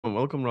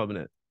Welcome,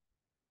 Robinette.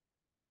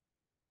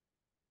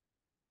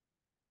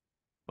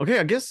 Okay,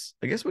 I guess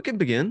we can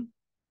begin.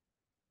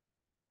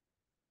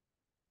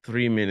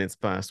 3 minutes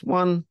past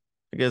 1.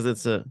 I guess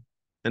that's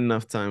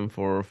enough time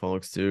for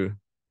folks to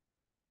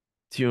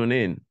tune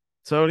in.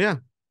 So yeah,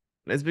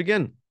 let's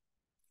begin.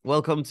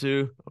 Welcome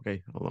to,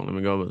 okay, hold on, let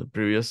me go with the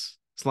previous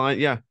slide.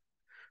 Yeah.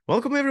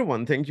 Welcome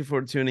everyone. Thank you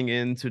for tuning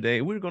in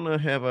today. We're gonna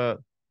have a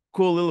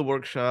cool little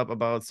workshop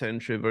about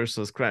Sentry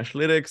versus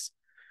Crashlytics.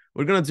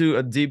 We're gonna do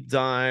a deep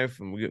dive.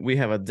 We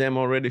have a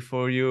demo ready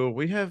for you.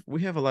 We have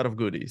a lot of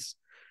goodies.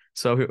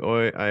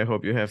 So I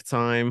hope you have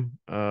time,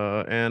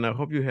 and I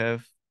hope you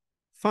have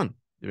fun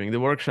during the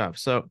workshop.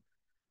 So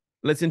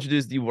let's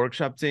introduce the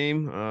workshop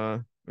team.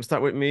 We'll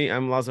start with me.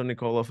 I'm Lazar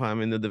Nikolov.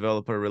 I'm in the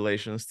developer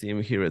relations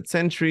team here at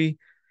Sentry,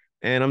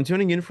 and I'm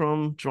tuning in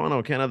from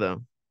Toronto,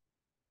 Canada.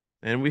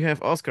 And we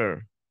have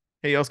Oscar.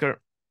 Hey, Oscar.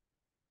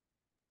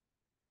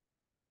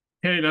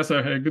 Hey,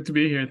 Lazar. Good to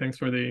be here. Thanks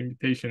for the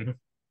invitation.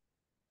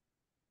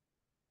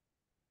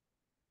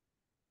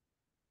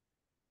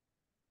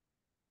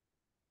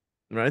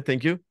 All right,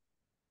 thank you.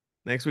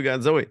 Next, we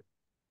got Zoe.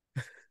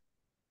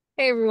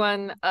 Hey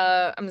everyone,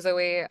 I'm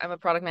Zoe. I'm a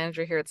product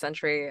manager here at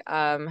Sentry.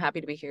 I'm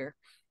happy to be here.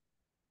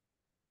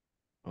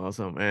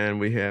 Awesome. And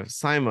we have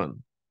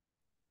Simon.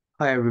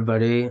 Hi,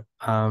 everybody.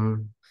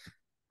 I'm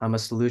a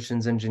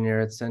solutions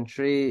engineer at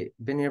Sentry.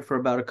 Been here for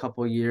about a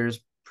couple of years.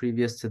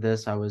 Previous to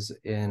this, I was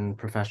in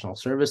professional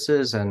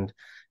services, and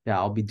yeah,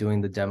 I'll be doing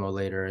the demo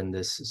later in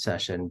this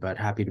session, but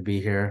happy to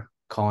be here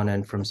calling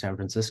in from San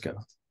Francisco.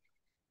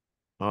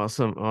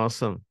 Awesome.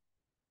 Awesome.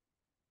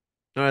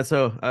 All right,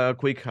 so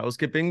quick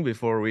housekeeping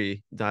before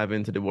we dive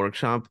into the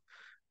workshop.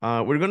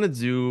 We're gonna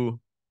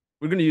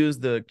use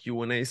the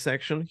Q&A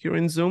section here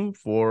in Zoom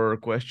for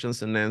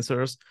questions and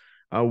answers.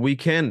 We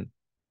can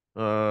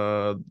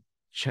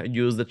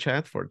use the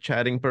chat for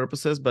chatting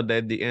purposes, but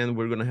at the end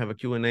we're gonna have a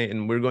Q&A,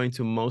 and we're going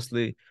to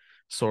mostly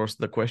source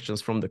the questions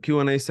from the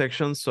Q&A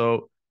section.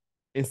 So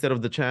instead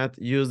of the chat,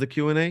 use the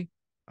Q&A,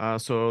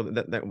 so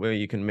that way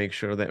you can make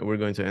sure that we're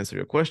going to answer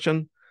your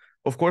question.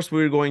 Of course,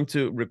 we're going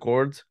to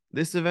record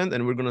this event,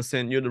 and we're going to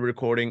send you the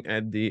recording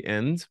at the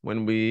end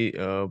when we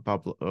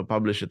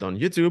publish it on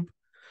YouTube.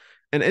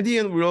 And at the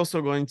end, we're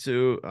also going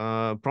to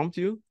prompt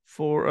you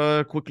for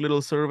a quick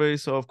little survey.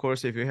 So, of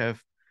course, if you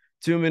have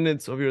 2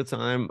 minutes of your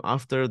time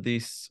after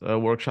this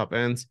workshop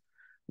ends,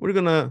 we're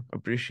going to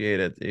appreciate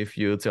it if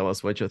you tell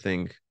us what you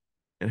think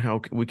and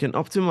how we can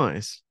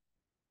optimize.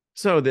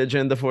 So the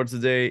agenda for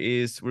today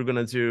is we're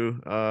going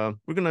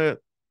to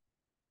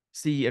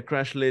see a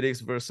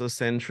Crashlytics versus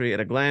Sentry at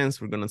a glance.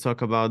 We're going to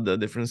talk about the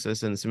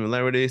differences and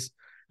similarities.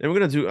 Then we're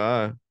going to do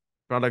a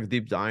product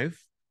deep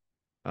dive.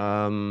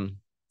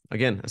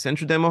 Again, a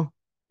Sentry demo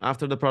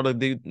after the product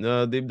deep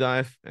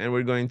dive. And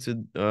we're going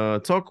to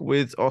talk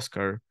with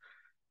Oscar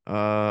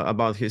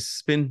about his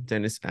spin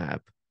tennis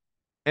app.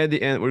 At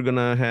the end, we're going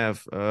to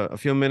have a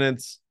few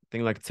minutes, I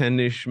think like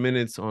 10-ish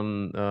minutes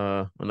on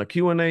a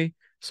Q&A.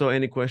 So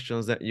any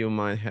questions that you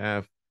might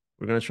have,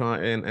 we're going to try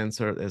and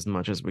answer as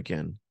much as we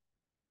can.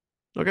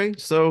 Okay,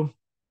 so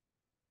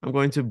I'm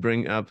going to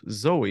bring up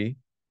Zoe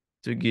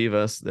to give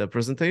us the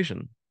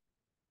presentation.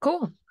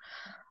 Cool.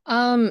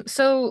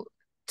 So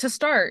to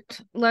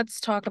start,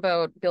 let's talk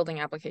about building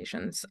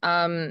applications.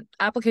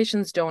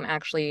 Applications don't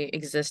actually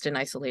exist in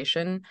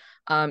isolation.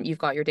 You've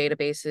got your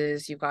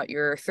databases, you've got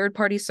your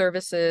third-party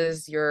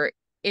services, your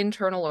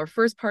internal or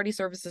first-party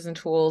services and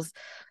tools.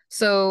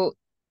 So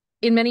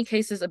in many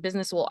cases, a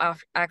business will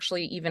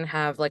actually even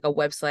have like a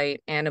website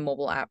and a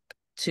mobile app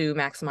to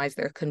maximize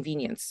their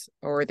convenience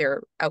or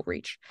their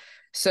outreach.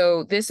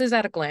 So this is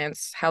at a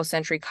glance how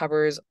Sentry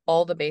covers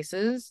all the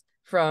bases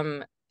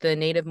from the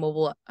native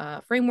mobile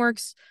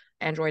frameworks,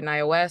 Android and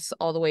iOS,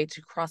 all the way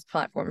to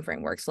cross-platform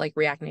frameworks like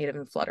React Native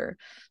and Flutter,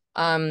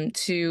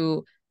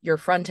 to your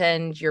front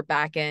end, your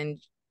back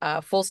end,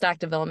 full stack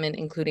development,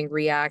 including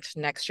React,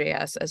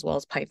 Next.js, as well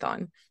as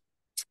Python.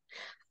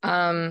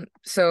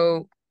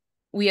 So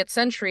we at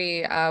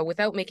Sentry,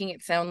 without making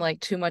it sound like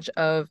too much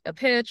of a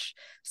pitch,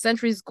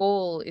 Sentry's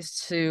goal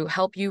is to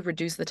help you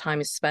reduce the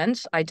time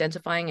spent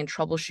identifying and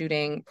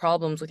troubleshooting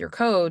problems with your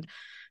code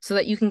so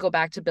that you can go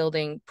back to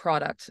building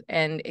product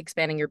and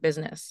expanding your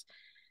business.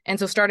 And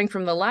so starting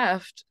from the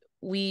left,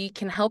 we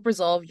can help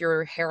resolve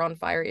your hair on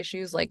fire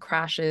issues like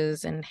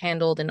crashes and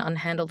handled and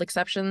unhandled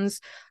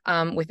exceptions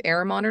with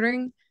error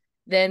monitoring.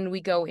 Then we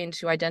go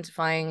into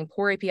identifying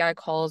poor API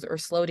calls or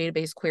slow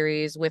database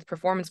queries with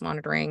performance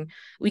monitoring.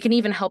 We can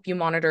even help you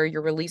monitor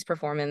your release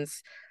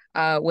performance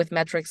with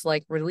metrics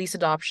like release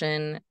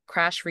adoption,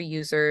 crash-free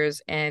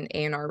users, and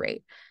ANR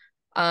rate.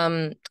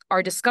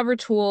 Our Discover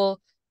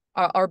tool,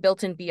 our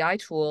built-in BI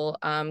tool,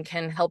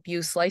 can help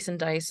you slice and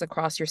dice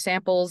across your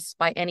samples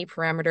by any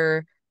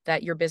parameter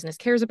that your business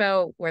cares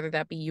about, whether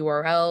that be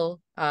URL,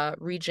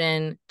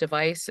 region,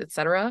 device,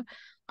 etc.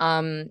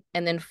 And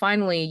then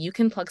finally, you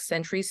can plug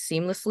Sentry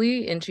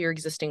seamlessly into your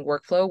existing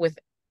workflow with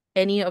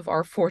any of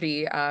our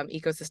 40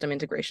 ecosystem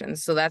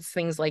integrations. So that's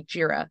things like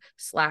Jira,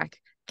 Slack,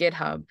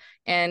 GitHub,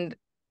 and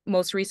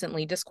most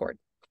recently, Discord.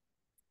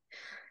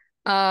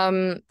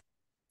 So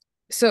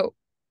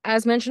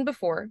as mentioned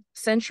before,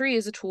 Sentry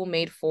is a tool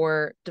made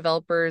for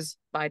developers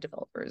by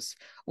developers.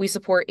 We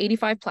support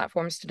 85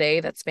 platforms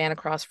today that span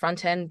across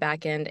front-end,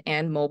 back-end,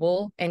 and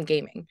mobile and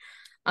gaming.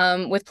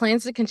 With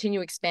plans to continue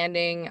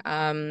expanding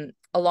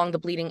along the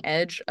bleeding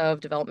edge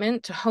of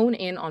development to hone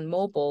in on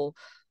mobile,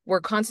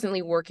 we're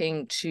constantly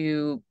working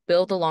to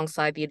build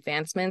alongside the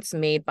advancements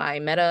made by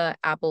Meta,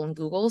 Apple, and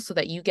Google so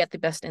that you get the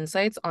best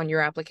insights on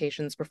your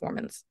application's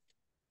performance.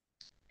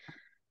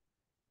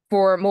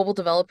 For mobile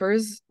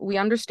developers, we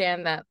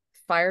understand that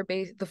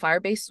the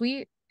Firebase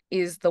suite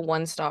is the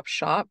one-stop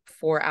shop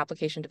for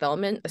application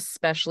development,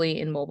 especially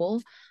in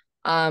mobile.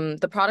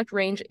 The product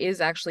range is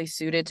actually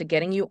suited to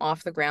getting you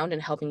off the ground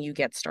and helping you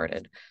get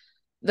started.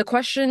 The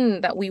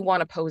question that we want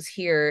to pose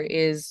here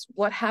is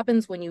what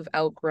happens when you've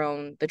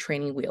outgrown the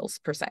training wheels,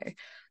 per se?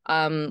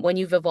 When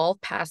you've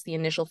evolved past the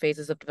initial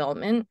phases of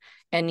development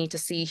and need to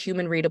see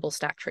human-readable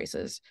stack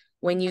traces,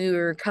 when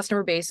your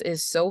customer base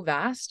is so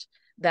vast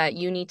that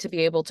you need to be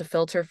able to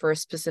filter for a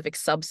specific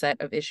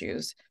subset of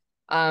issues.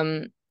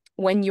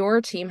 When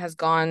your team has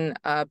gone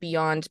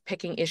beyond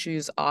picking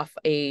issues off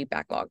a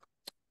backlog.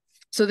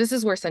 So this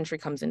is where Sentry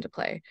comes into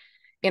play.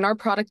 In our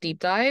product deep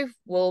dive,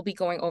 we'll be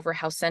going over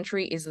how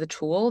Sentry is the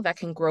tool that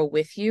can grow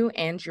with you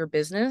and your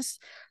business,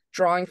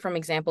 drawing from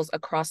examples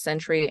across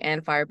Sentry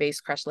and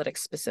Firebase Crashlytics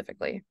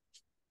specifically.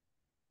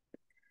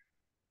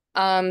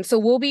 So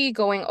we'll be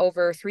going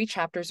over 3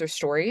 chapters or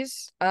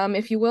stories,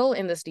 if you will,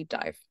 in this deep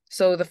dive.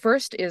 So the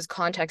first is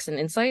context and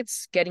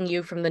insights, getting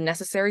you the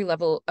necessary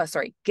level of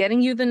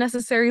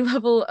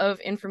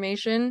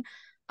information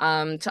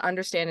to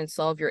understand and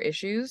solve your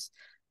issues.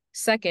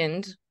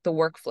 Second, the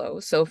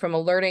workflow. So from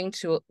alerting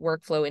to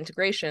workflow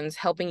integrations,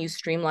 helping you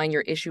streamline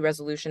your issue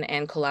resolution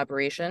and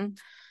collaboration.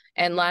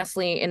 And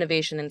lastly,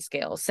 innovation and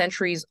scale.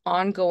 Sentry's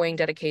ongoing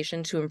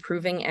dedication to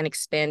improving and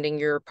expanding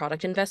your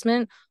product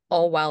investment,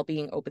 all while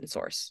being open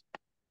source.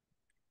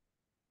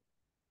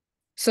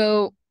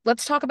 So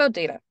let's talk about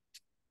data.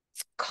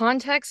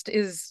 Context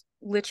is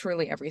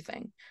literally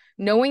everything.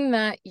 Knowing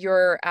that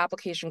your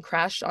application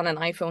crashed on an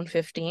iPhone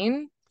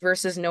 15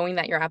 versus knowing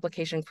that your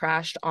application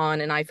crashed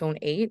on an iPhone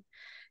 8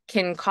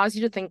 can cause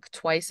you to think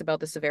twice about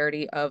the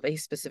severity of a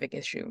specific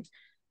issue.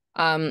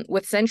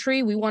 With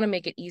Sentry, we want to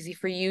make it easy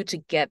for you to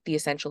get the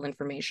essential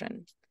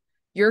information.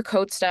 Your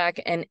code stack,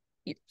 and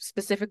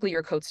specifically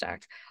your code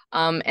stack,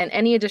 and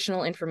any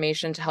additional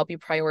information to help you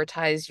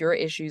prioritize your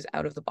issues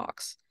out of the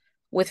box.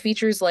 With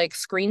features like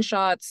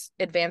screenshots,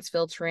 advanced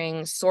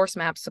filtering, source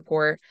map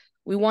support,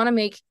 we want to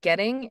make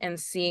getting and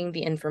seeing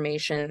the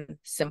information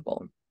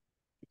simple.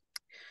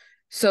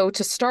 So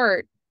to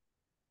start,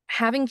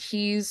 having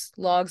keys,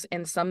 logs,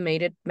 and some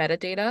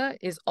metadata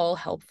is all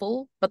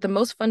helpful, but the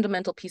most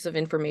fundamental piece of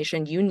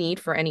information you need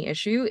for any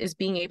issue is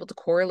being able to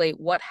correlate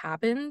what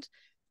happened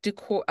to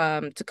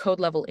code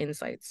level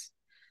insights.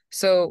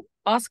 So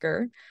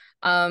Oscar,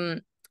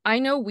 I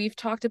know we've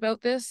talked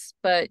about this,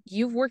 but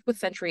you've worked with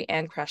Sentry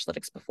and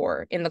Crashlytics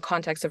before in the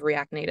context of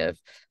React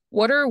Native.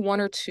 What are 1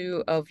 or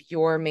 2 of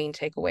your main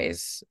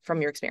takeaways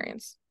from your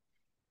experience?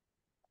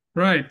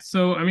 Right.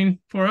 So, I mean,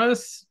 for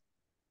us,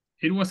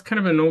 it was kind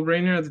of a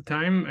no-brainer at the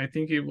time. I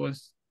think it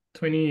was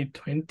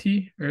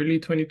 2020, early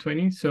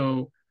 2020.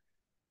 So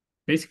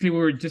basically, we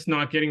were just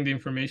not getting the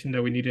information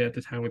that we needed at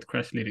the time with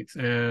Crashlytics.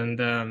 And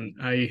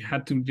I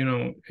had to, we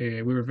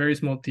were a very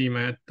small team.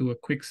 I had to do a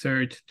quick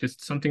search,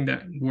 just something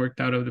that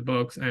worked out of the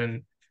box.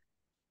 And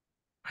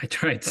I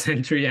tried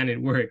Sentry and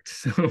it worked.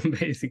 So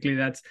basically,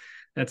 that's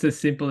as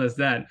simple as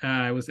that.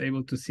 I was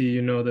able to see,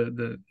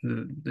 the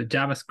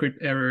JavaScript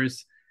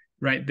errors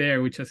right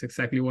there, which is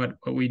exactly what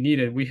we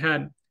needed. We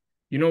had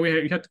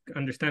you had to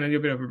understand a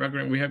little bit of a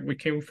background. We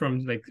came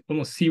from like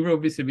almost zero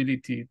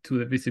visibility to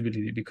the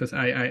visibility because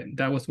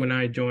that was when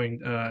I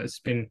joined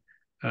Spin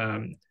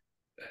to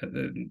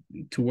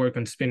work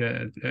on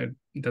Spin.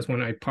 That's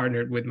when I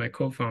partnered with my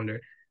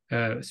co-founder.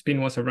 Spin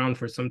was around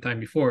for some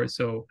time before,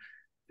 so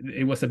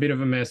it was a bit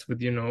of a mess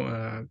with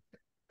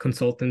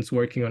consultants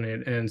working on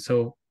it, and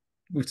so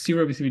with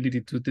zero visibility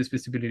to this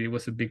visibility, it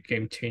was a big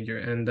game changer.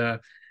 And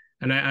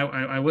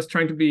I was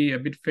trying to be a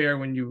bit fair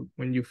when you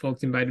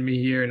folks invited me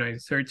here, and I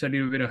searched a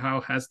little bit of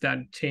how has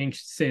that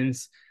changed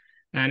since,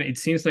 and it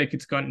seems like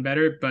it's gotten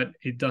better, but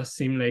it does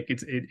seem like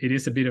it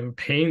is a bit of a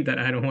pain that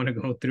I don't want to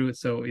go through.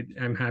 So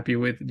I'm happy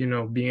with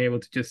being able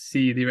to just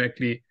see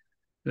directly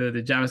the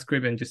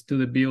JavaScript and just do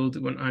the build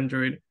on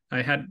Android.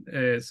 I had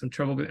some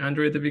trouble with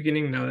Android at the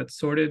beginning. Now that's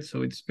sorted,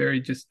 so it's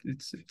very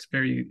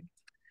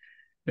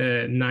very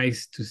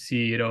nice to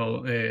see it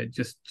all.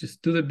 Just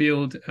do the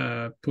build,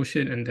 push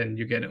it, and then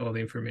you get all the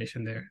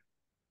information there.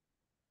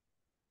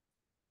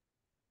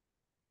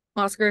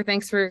 Oscar,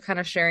 thanks for kind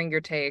of sharing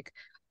your take.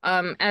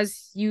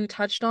 As you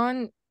touched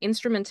on,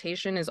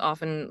 instrumentation is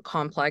often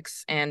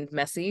complex and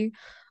messy.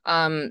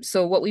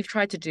 So what we've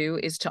tried to do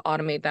is to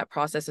automate that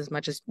process as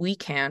much as we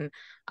can,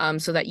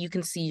 so that you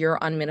can see your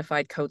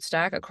unminified code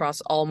stack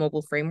across all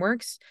mobile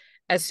frameworks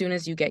as soon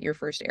as you get your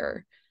first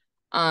error.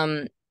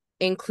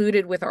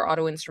 Included with our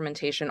auto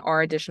instrumentation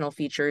are additional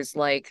features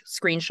like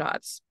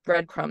screenshots,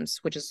 breadcrumbs,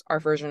 which is our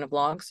version of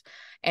logs,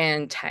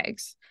 and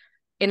tags.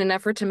 In an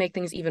effort to make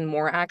things even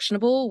more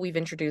actionable, we've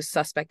introduced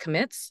suspect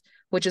commits,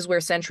 which is where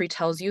Sentry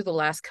tells you the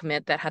last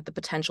commit that had the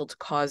potential to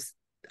cause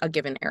a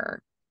given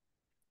error.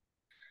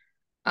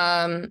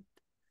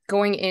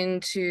 Going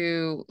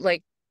into,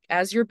 like,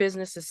 as your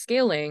business is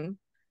scaling,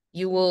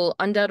 you will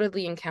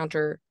undoubtedly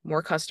encounter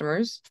more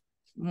customers,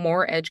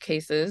 more edge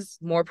cases,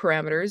 more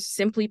parameters.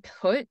 Simply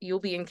put, you'll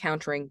be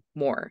encountering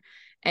more.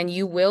 And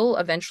you will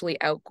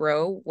eventually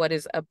outgrow what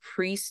is a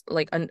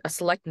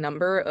select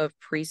number of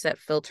preset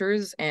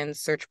filters and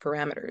search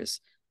parameters.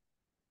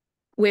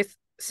 With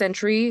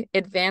Sentry,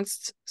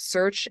 advanced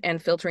search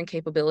and filtering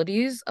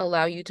capabilities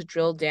allow you to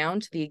drill down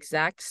to the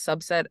exact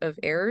subset of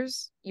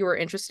errors you are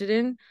interested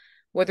in,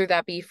 whether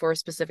that be for a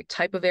specific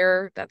type of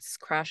error, that's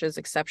crashes,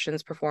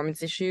 exceptions,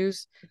 performance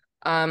issues,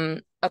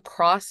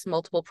 across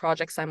multiple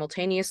projects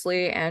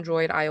simultaneously,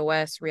 Android,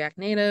 iOS, React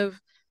Native,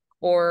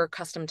 or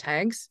custom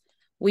tags.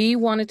 We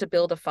wanted to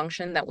build a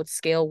function that would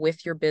scale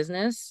with your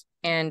business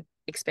and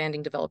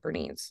expanding developer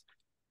needs.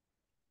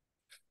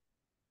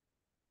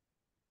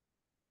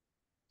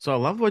 So I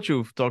love what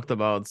you've talked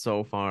about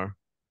so far,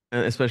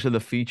 and especially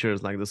the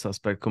features like the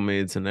suspect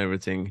commits and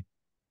everything.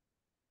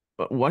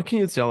 But what can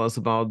you tell us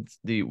about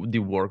the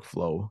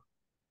workflow?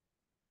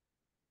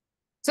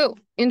 So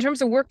in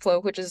terms of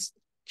workflow, which is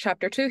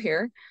chapter 2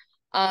 here,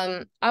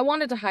 I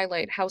wanted to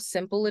highlight how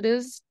simple it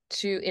is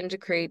to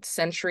integrate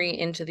Sentry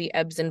into the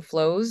ebbs and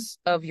flows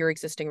of your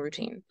existing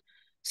routine.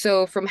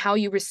 So from how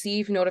you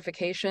receive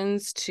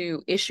notifications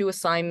to issue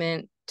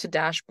assignment to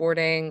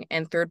dashboarding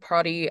and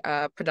third-party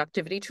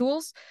productivity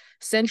tools,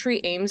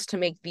 Sentry aims to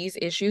make these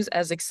issues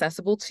as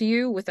accessible to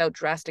you without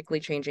drastically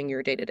changing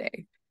your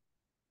day-to-day.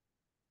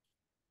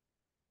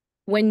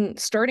 When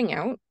starting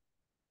out,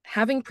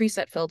 having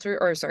preset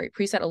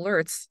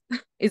alerts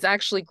is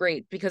actually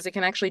great because it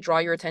can actually draw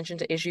your attention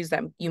to issues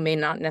that you may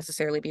not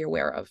necessarily be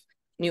aware of.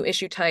 New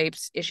issue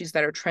types, issues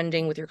that are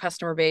trending with your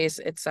customer base,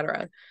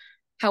 etc.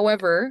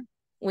 However,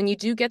 when you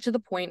do get to the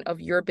point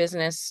of your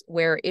business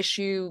where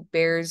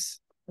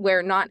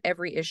not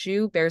every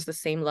issue bears the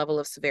same level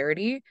of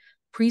severity,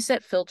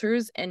 preset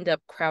filters end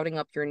up crowding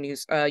up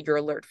your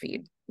alert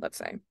feed, let's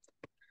say.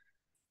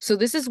 So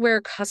this is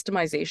where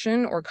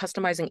customization or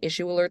customizing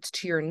issue alerts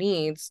to your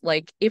needs,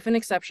 like if an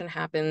exception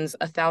happens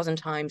 1,000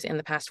 times in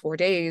the past 4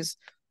 days,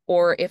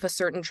 or if a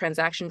certain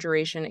transaction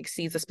duration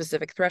exceeds a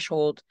specific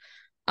threshold,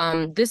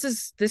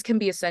 this can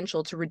be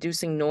essential to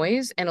reducing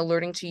noise and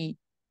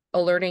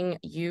alerting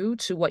you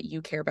to what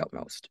you care about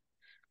most.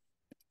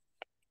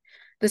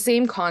 The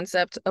same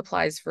concept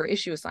applies for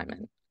issue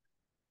assignment.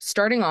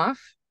 Starting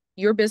off,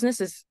 your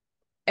business is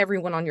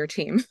everyone on your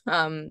team.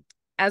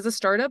 As a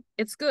startup,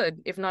 it's good,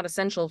 if not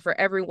essential, for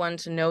everyone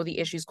to know the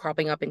issues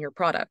cropping up in your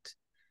product.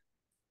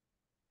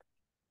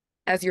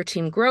 As your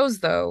team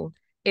grows, though,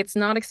 it's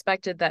not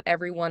expected that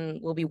everyone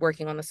will be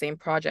working on the same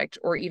project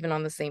or even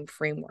on the same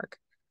framework.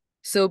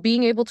 So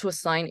being able to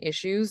assign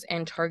issues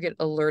and target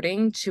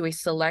alerting to a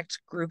select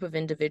group of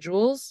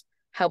individuals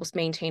helps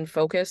maintain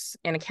focus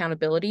and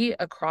accountability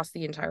across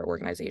the entire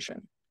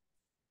organization.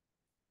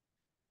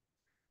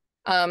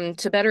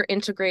 To better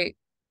integrate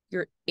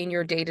in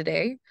your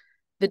day-to-day,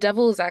 the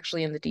devil is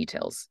actually in the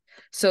details.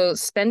 So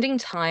spending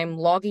time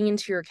logging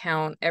into your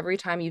account every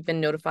time you've been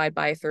notified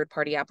by a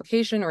third-party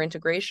application or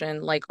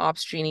integration like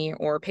OpsGenie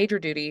or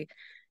PagerDuty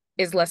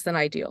is less than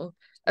ideal,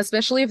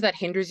 especially if that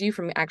hinders you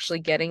from actually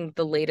getting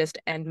the latest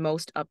and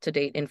most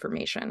up-to-date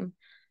information.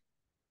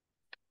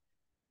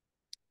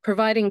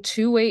 Providing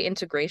two-way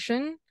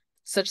integration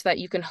such that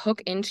you can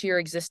hook into your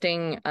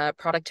existing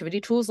productivity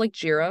tools like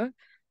Jira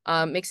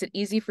makes it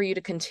easy for you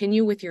to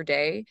continue with your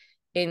day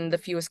in the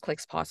fewest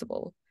clicks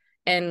possible.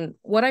 And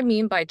what I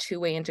mean by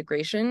two-way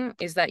integration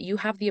is that you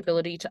have the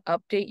ability to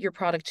update your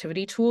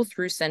productivity tool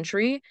through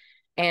Sentry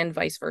and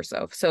vice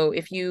versa. So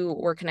if you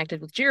were connected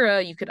with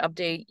Jira, you could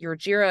update your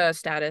Jira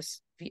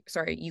status.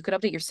 You could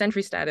update your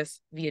Sentry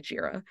status via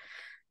Jira.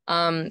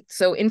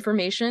 So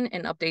information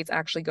and updates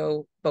actually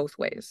go both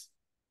ways.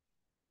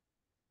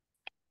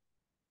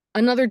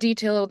 Another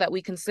detail that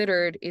we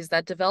considered is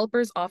that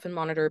developers often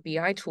monitor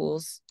BI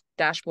tools,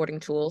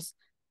 dashboarding tools,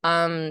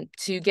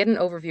 to get an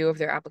overview of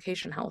their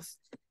application health.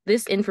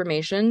 This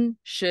information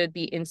should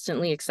be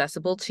instantly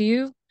accessible to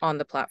you on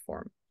the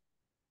platform.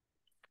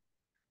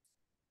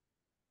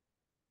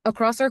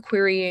 Across our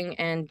querying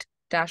and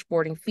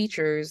dashboarding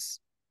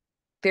features,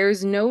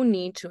 there's no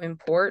need to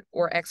import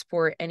or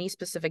export any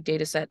specific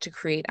dataset to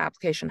create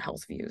application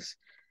health views.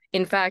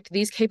 In fact,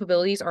 these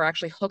capabilities are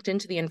actually hooked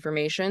into the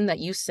information that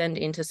you send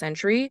into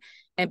Sentry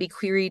and be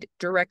queried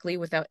directly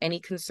without any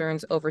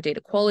concerns over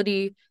data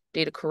quality,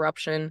 data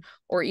corruption,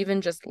 or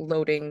even just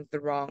loading the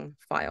wrong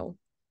file.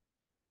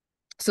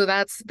 So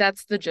that's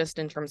the gist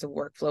in terms of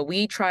workflow.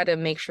 We try to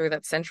make sure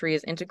that Sentry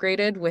is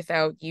integrated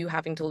without you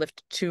having to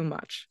lift too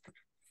much.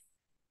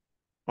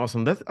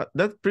 Awesome.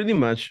 That pretty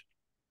much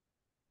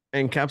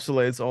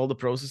encapsulates all the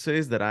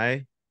processes that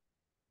I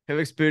have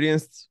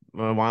experienced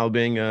while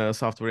being a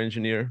software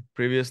engineer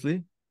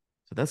previously.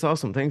 So that's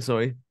awesome. Thanks,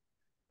 Zoe.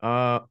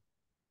 Uh,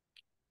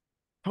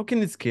 how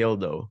can it scale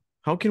though?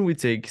 How can we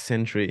take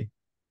Sentry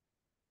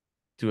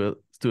to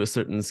a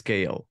certain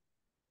scale?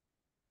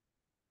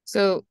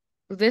 So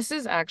this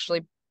is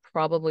actually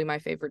probably my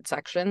favorite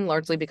section,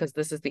 largely because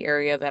this is the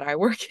area that I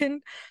work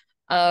in.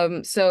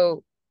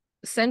 So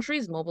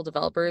Sentry's mobile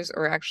developers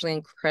are actually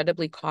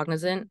incredibly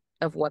cognizant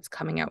of what's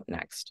coming out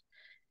next.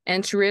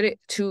 And to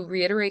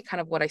reiterate kind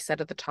of what I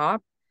said at the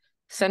top,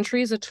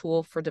 Sentry is a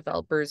tool for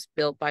developers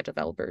built by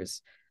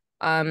developers.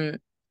 Um,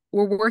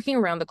 we're working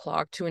around the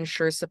clock to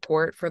ensure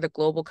support for the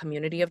global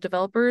community of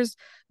developers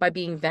by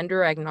being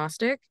vendor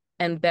agnostic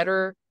and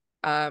better,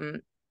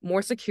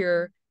 more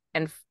secure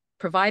and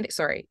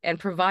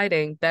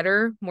providing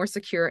better, more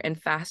secure and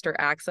faster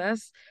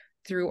access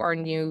through our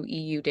new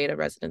EU data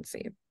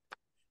residency.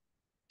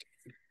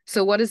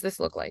 So what does this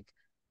look like?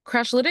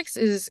 Crashlytics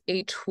is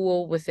a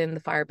tool within the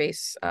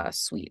Firebase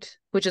suite,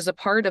 which is a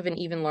part of an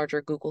even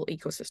larger Google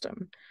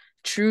ecosystem.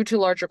 True to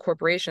larger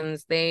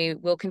corporations, they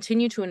will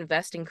continue to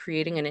invest in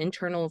creating an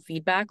internal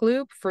feedback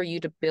loop for you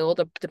to build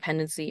a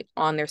dependency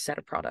on their set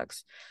of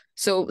products.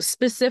 So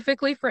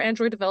specifically for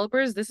Android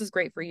developers, this is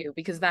great for you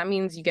because that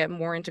means you get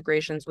more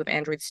integrations with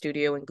Android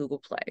Studio and Google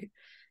Play.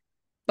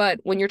 But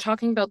when you're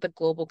talking about the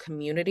global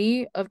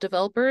community of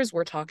developers,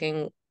 we're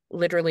talking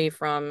literally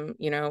from,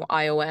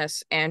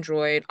 iOS,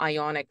 Android,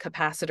 Ionic,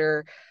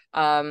 Capacitor,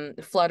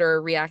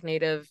 Flutter, React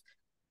Native,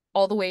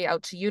 all the way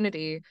out to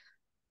Unity.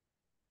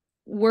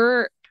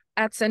 We're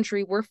at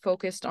Sentry, we're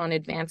focused on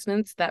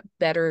advancements that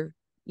better,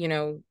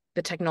 the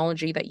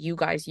technology that you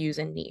guys use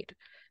and need.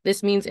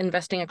 This means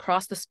investing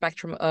across the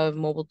spectrum of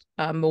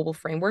mobile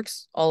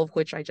frameworks, all of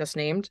which I just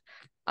named,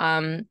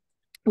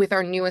 with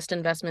our newest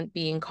investment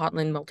being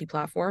Kotlin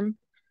multi-platform.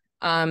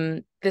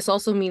 This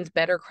also means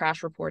better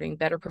crash reporting,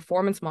 better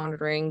performance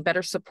monitoring,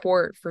 better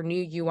support for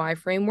new UI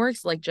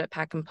frameworks like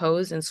Jetpack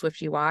Compose and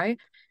Swift UI.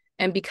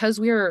 And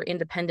because we are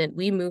independent,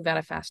 we move at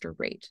a faster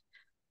rate.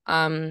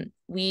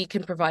 We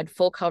can provide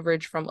full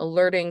coverage from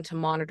alerting to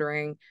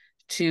monitoring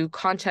to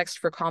context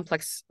for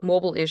complex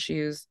mobile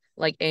issues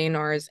like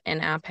ANRs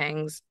and app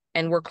hangs,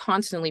 and we're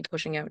constantly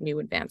pushing out new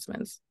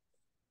advancements.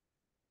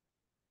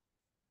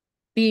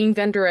 Being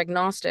vendor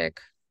agnostic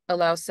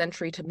allows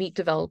Sentry to meet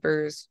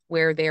developers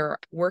where they're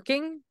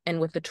working and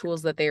with the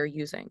tools that they are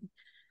using.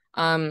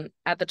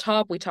 At the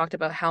top, we talked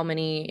about how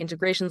many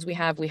integrations we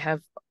have. We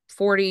have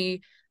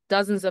 40,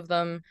 dozens of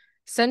them.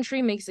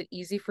 Sentry makes it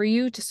easy for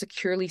you to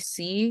securely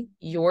see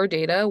your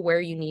data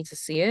where you need to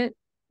see it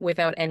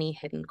without any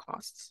hidden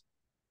costs.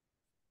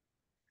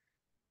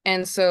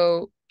 And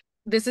so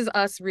this is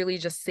us really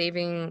just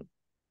saving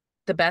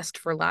the best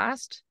for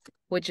last,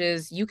 which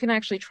is you can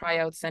actually try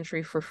out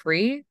Sentry for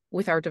free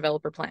with our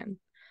developer plan.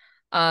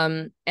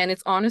 And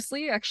it's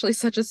honestly actually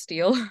such a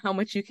steal how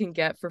much you can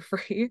get for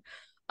free.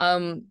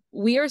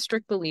 We are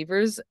strict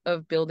believers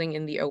of building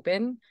in the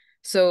open.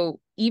 So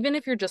even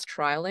if you're just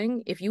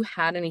trialing, if you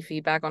had any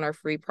feedback on our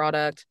free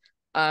product,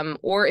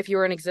 or if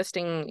you're an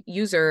existing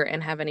user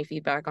and have any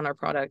feedback on our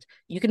product,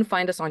 you can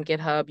find us on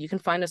GitHub, you can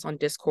find us on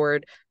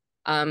Discord,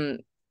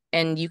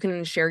 and you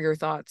can share your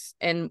thoughts.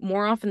 And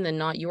more often than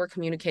not, you are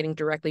communicating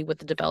directly with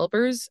the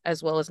developers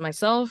as well as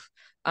myself,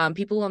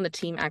 people on the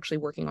team actually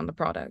working on the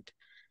product.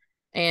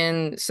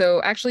 And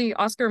so actually,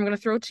 Oscar, I'm going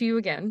to throw it to you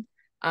again.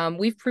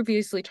 We've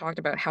previously talked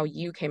about how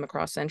you came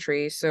across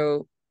Sentry.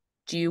 So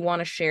do you want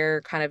to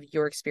share kind of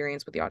your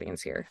experience with the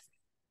audience here?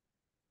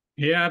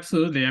 Yeah,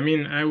 absolutely. I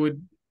mean, I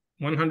would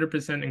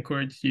 100%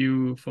 encourage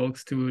you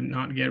folks to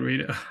not get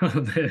rid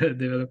of the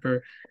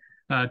developer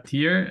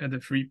tier at the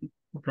free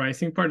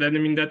pricing part. And I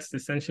mean, that's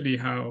essentially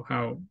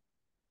how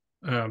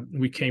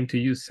we came to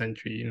use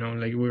Sentry.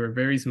 Like we were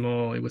very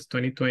small. It was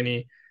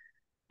 2020,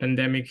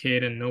 pandemic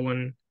hit, and no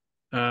one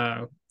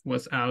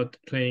was out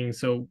playing.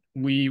 So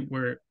we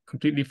were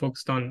completely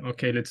focused on,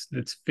 okay, let's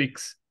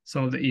fix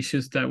some of the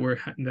issues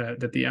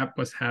that the app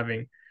was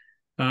having.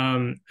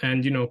 And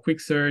quick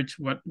search,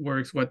 what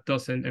works, what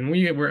doesn't, and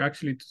we were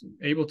actually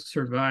able to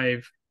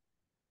survive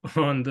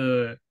on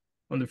the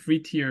free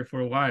tier for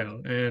a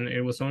while. And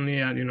it was only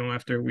at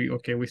after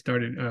we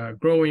started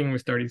growing, we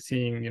started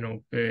seeing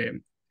I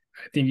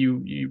think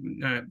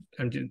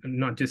I'm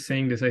not just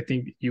saying this, I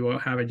think you all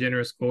have a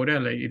generous quota.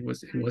 Like it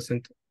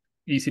wasn't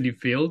easily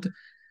filled.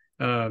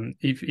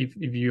 If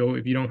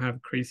you don't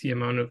have crazy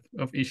amount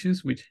of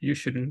issues, which you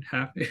shouldn't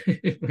have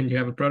when you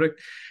have a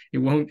product, it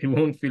won't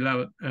fill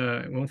up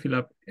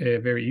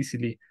very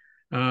easily.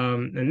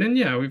 And then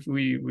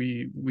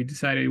we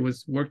decided it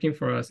was working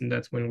for us, and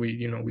that's when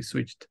we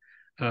switched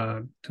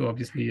to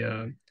obviously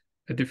a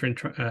different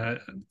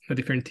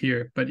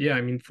tier. But yeah,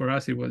 I mean, for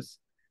us it was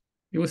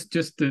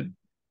just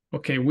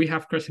okay, we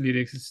have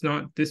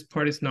Crashlytics. This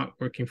part is not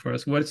working for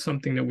us. What is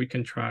something that we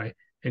can try?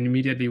 And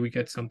immediately we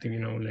get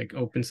something, like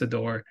opens the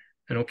door,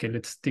 and okay,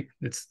 let's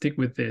stick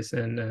with this.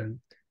 And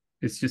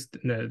it's just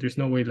there's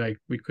no way like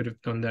we could have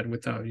done that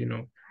without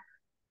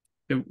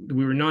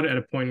we were not at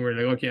a point where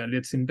like, okay,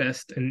 let's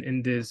invest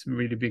in this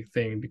really big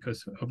thing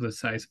because of the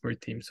size of our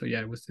team. So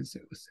yeah, it was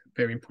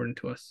very important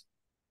to us.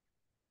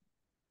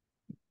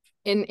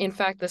 In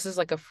fact, this is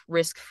like a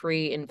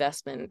risk-free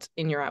investment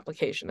in your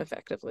application,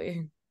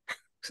 effectively.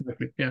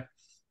 Exactly. Yeah.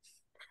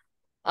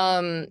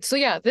 So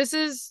yeah, this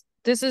is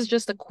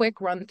just a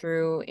quick run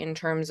through in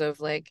terms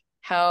of like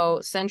how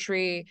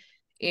Sentry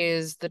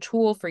is the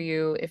tool for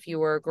you if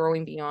you are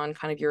growing beyond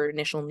kind of your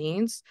initial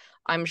needs.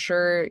 I'm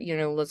sure, you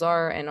know,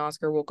 Lazar and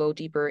Oscar will go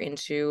deeper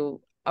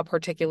into a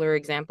particular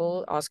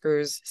example,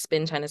 Oscar's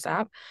spin tennis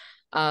app,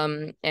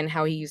 and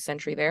how he used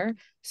Sentry there.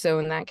 So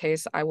in that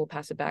case, I will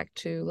pass it back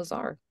to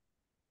Lazar.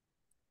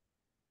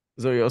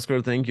 So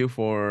Oscar, thank you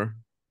for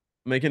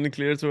making it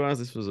clear to us.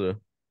 This was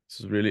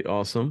really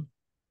awesome.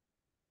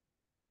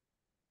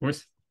 Of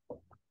course.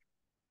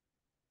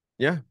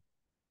 Yeah.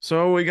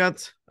 So we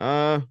got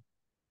a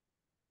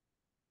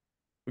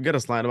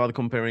slide about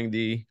comparing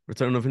the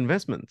return of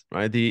investment,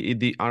 right?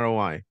 The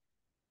ROI.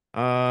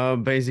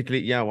 Basically,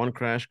 yeah, one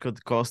crash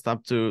could cost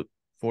up to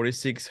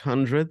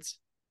 4,600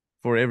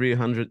 for every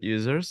 100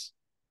 users.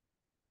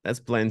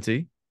 That's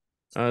plenty.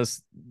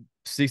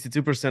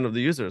 62% of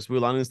the users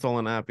will uninstall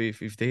an app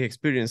if they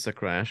experience a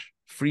crash,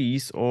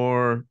 freeze,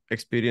 or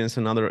experience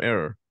another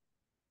error.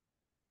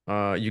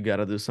 You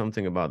gotta do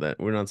something about that.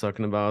 We're not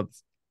talking about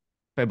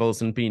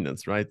pebbles and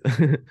peanuts, right?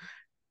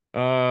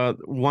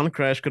 One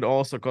crash could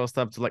also cost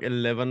up to like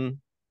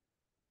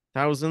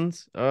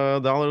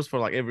 $11,000 for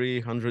like every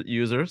 100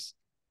 users.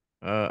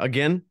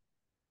 Again,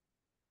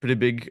 pretty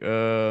big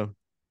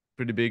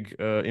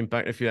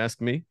impact if you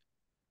ask me.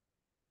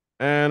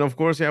 And of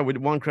course, yeah, with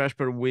one crash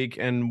per week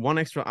and 1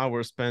 extra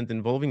hour spent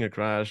involving a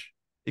crash,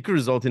 it could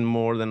result in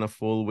more than a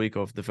full week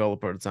of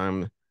developer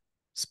time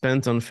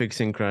spent on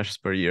fixing crashes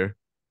per year.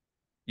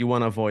 You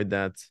want to avoid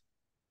that.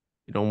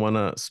 You don't want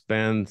to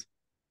spend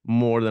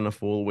more than a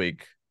full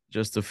week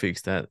just to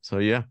fix that. So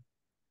yeah,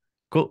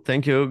 cool.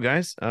 Thank you,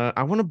 guys.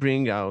 I want to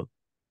bring out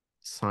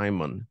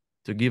Simon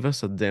to give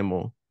us a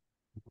demo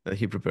that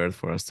he prepared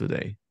for us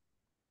today.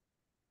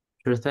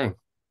 Sure thing.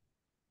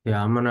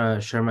 Yeah, I'm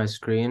gonna share my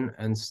screen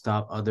and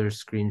stop other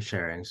screen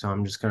sharing. So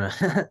I'm just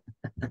gonna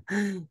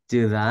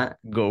do that.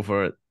 Go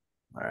for it.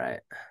 All right.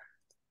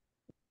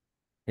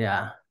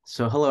 Yeah.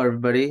 So hello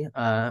everybody.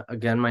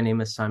 Again, my name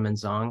is Simon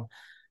Zong.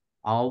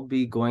 I'll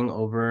be going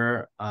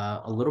over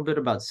a little bit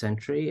about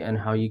Sentry and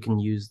how you can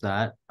use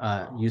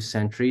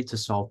Sentry to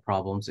solve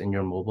problems in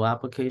your mobile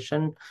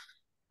application.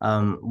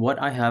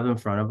 What I have in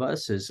front of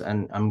us is,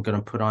 and I'm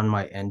gonna put on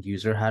my end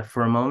user hat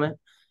for a moment,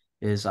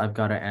 is I've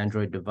got an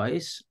Android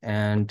device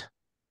and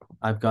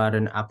I've got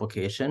an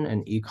application,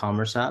 an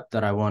e-commerce app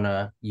that I want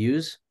to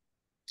use.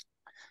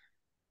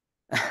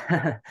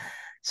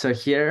 So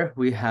here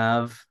we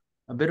have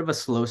a bit of a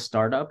slow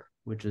startup,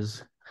 which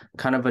is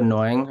kind of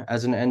annoying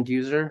as an end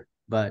user,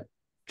 but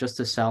just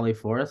to sally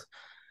forth,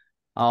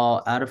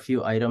 I'll add a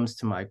few items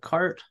to my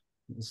cart.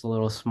 It's a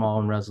little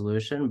small in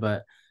resolution,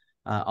 but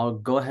I'll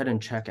go ahead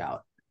and check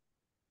out.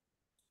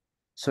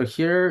 So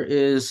here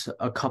is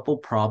a couple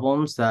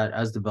problems that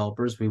as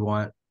developers we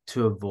want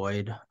to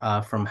avoid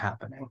from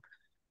happening.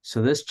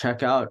 So this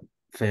checkout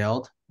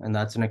failed, and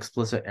that's an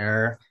explicit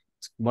error.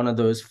 It's one of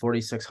those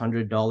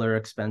 $4,600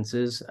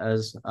 expenses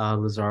as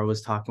Lazar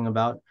was talking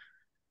about.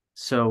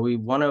 So we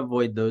want to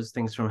avoid those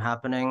things from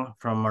happening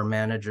from our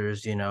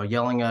managers, you know,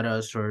 yelling at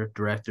us or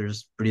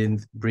directors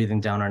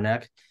breathing down our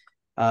neck.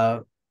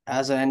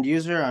 As an end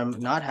user, I'm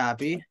not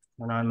happy,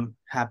 and I'm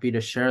happy to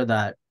share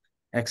that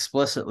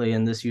explicitly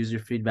in this user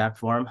feedback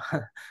form,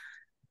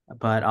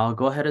 but I'll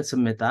go ahead and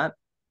submit that.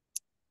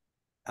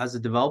 As a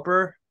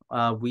developer,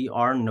 we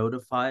are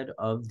notified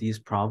of these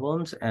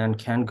problems and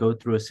can go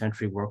through a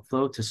Sentry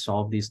workflow to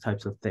solve these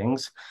types of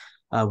things.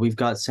 We've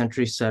got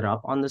Sentry set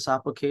up on this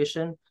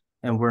application,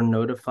 and we're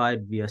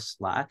notified via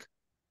Slack.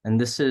 And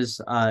this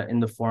is in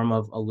the form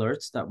of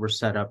alerts that were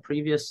set up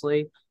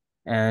previously,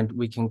 and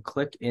we can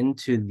click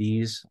into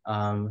these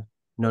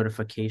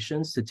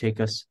notifications to take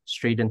us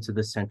straight into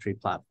the Sentry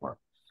platform.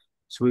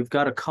 So we've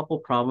got a couple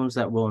problems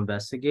that we'll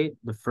investigate.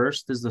 The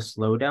first is the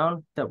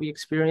slowdown that we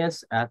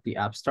experienced at the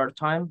app start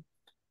time,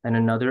 and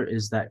another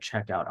is that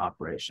checkout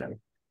operation.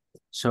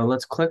 So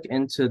let's click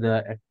into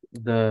the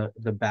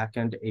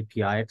backend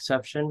API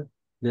exception,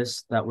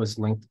 that was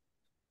linked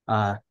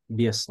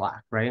via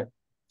Slack, right?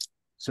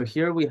 So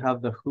here we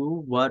have the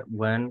who, what,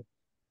 when,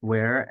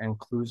 where, and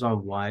clues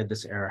on why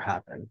this error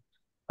happened.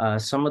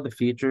 Some of the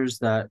features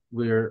that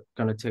we're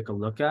going to take a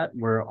look at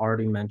were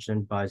already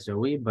mentioned by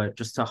Zoe, but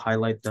just to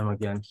highlight them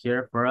again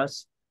here for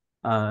us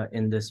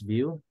in this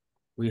view,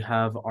 we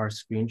have our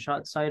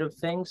screenshot side of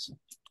things.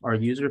 Our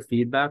user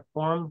feedback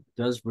form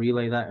does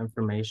relay that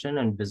information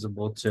and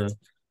visible to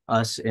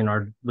us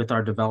with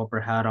our developer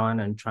hat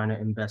on and trying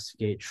to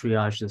investigate,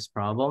 triage this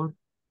problem.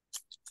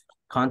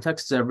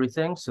 Context is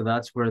everything, so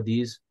that's where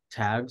these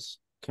tags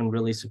can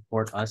really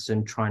support us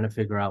in trying to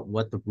figure out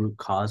what the root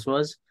cause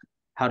was,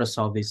 how to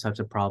solve these types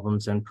of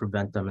problems and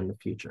prevent them in the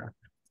future,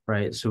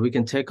 right? So we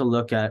can take a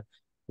look at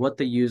what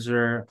the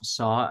user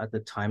saw at the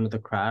time of the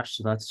crash.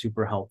 So that's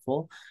super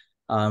helpful.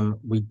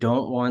 We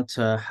don't want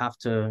to have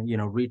to,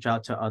 reach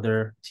out to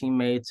other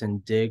teammates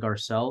and dig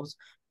ourselves.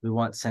 We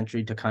want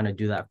Sentry to kind of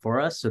do that for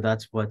us. So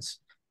that's what's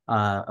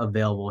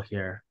available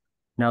here.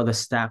 Now the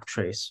stack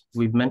trace,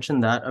 we've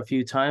mentioned that a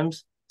few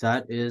times.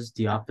 That is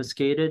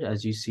deobfuscated,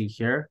 as you see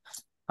here,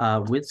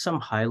 with some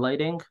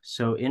highlighting.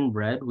 So in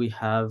red, we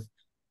have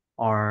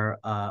our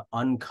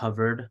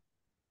uncovered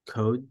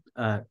code,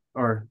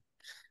 or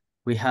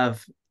we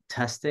have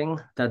testing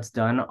that's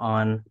done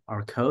on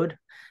our code.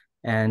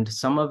 And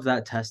some of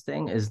that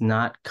testing is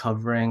not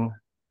covering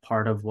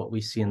part of what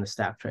we see in the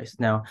stack trace.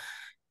 Now,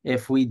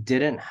 if we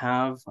didn't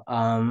have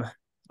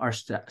our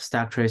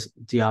stack trace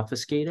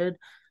deobfuscated,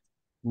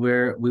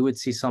 we would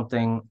see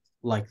something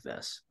like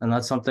this. And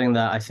that's something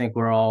that I think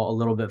we're all a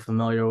little bit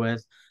familiar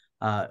with.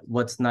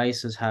 What's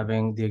nice is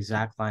having the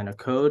exact line of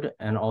code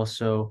and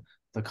also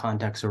the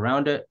context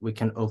around it. We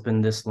can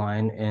open this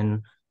line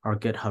in our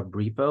GitHub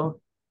repo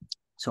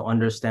to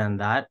understand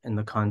that in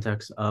the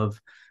context of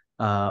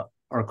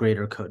our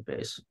greater code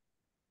base.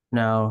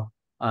 Now,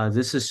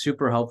 this is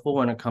super helpful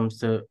when it comes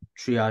to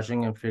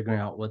triaging and figuring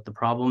out what the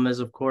problem is,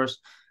 of course.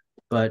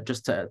 But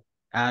just to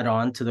add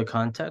on to the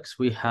context,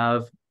 we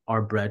have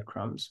our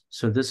breadcrumbs.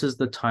 So this is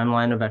the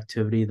timeline of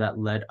activity that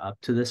led up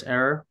to this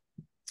error.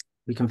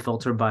 We can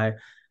filter by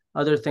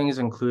other things,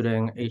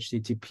 including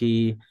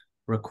HTTP,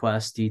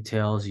 request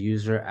details,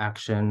 user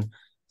action,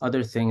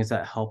 other things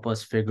that help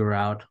us figure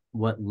out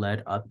what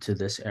led up to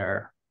this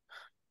error.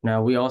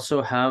 Now, we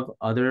also have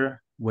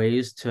other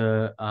ways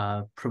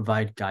to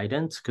provide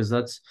guidance, because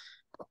that's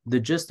the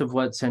gist of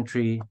what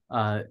Sentry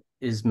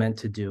is meant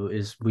to do.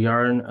 Is we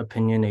are an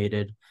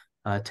opinionated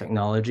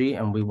technology,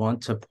 and we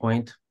want to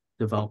point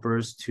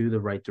developers to the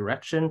right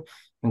direction,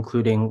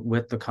 including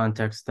with the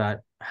context that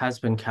has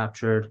been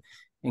captured,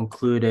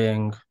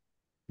 including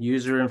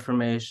user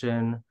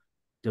information,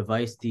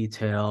 device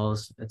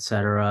details,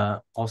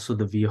 etc. Also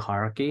the view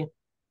hierarchy,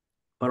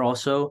 but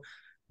also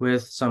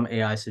with some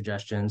AI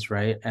suggestions,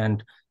 right?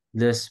 And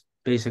this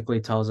basically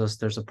tells us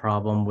there's a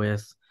problem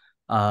with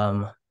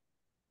a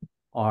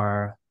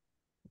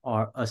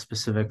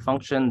specific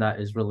function that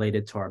is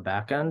related to our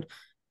backend.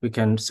 We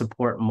can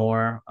support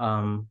more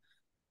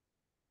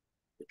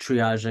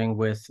triaging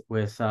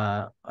with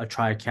a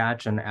try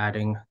catch and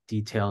adding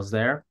details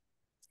there.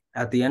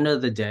 At the end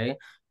of the day,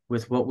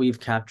 with what we've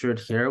captured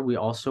here, we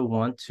also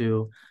want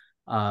to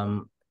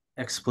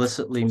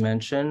explicitly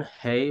mention,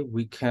 hey,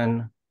 we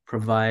can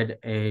provide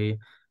a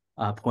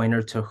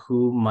pointer to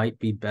who might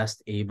be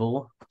best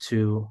able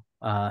to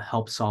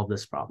help solve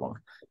this problem.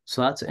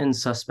 So that's in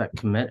suspect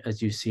commit,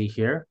 as you see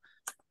here.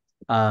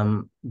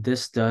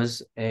 This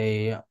does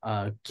a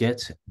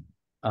git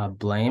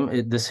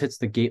blame. This hits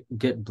the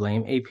git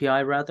blame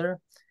API rather,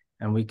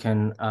 and we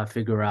can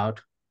figure out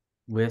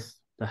with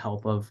the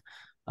help of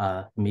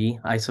me,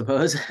 I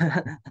suppose,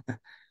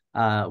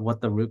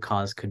 what the root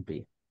cause could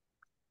be.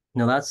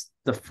 Now that's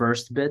the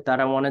first bit that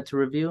I wanted to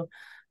review.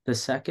 The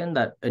second,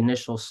 that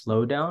initial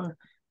slowdown,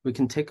 we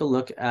can take a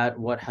look at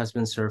what has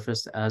been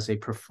surfaced as a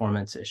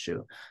performance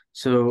issue.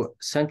 So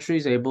Sentry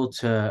is able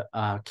to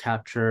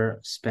capture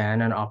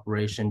span and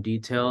operation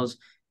details,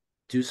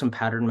 do some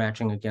pattern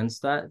matching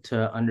against that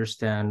to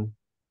understand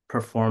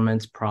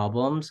performance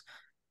problems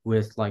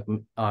with like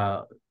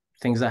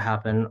things that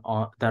happen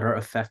that are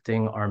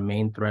affecting our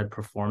main thread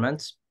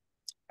performance.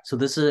 So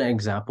this is an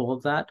example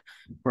of that,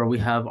 where we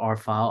have our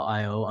file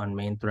IO on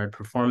main thread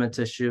performance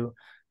issue,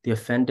 the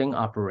offending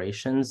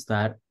operations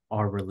that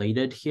are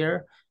related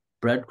here,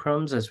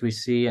 breadcrumbs, as we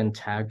see, and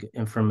tag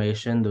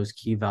information, those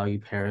key value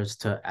pairs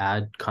to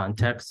add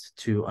context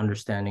to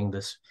understanding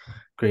this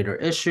greater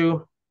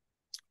issue.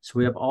 So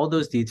we have all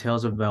those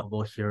details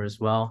available here as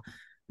well.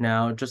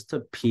 Now, just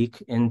to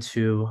peek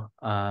into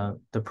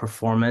the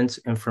performance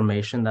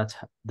information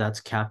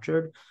that's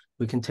captured,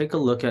 we can take a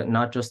look at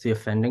not just the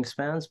offending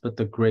spans, but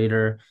the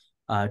greater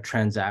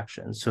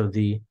transactions. So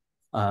the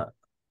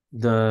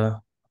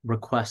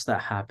request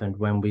that happened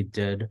when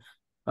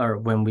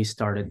we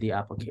started the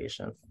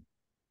application.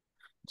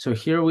 So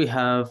here we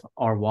have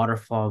our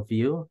waterfall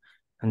view,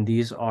 and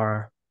these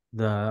are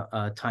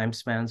the time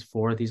spans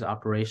for these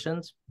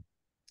operations.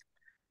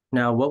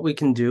 Now, what we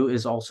can do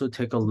is also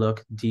take a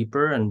look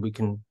deeper, and we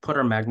can put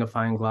our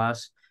magnifying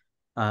glass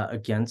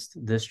against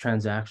this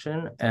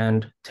transaction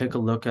and take a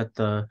look at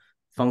the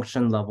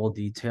function level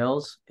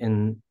details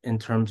in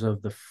terms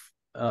of the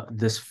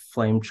this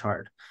flame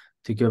chart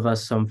to give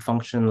us some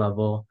function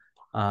level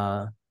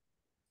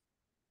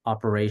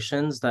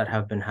operations that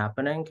have been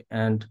happening.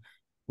 And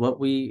what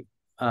we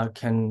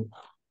can,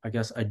 I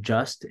guess,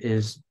 adjust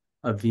is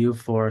a view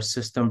for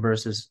system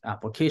versus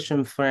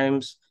application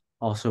frames,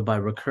 also by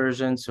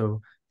recursion.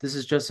 So this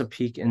is just a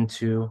peek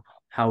into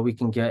how we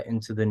can get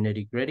into the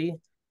nitty-gritty,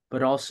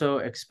 but also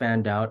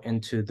expand out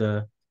into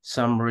the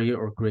summary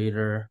or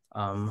greater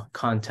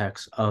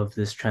context of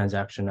this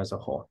transaction as a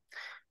whole.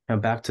 Now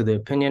back to the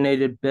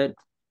opinionated bit,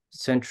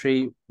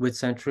 with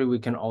Sentry, we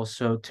can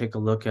also take a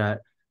look at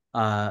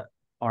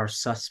our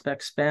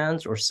suspect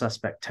spans or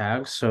suspect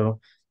tags. So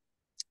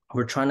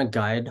we're trying to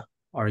guide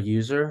our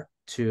user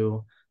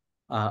to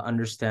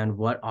understand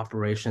what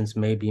operations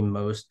may be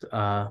most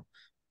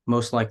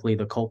likely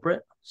the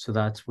culprit. So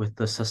that's with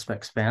the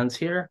suspect spans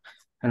here,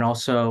 and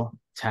also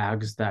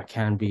tags that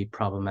can be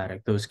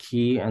problematic. Those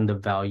key and the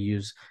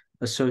values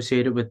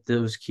associated with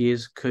those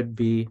keys could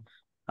be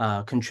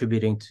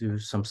contributing to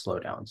some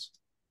slowdowns.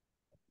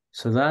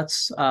 So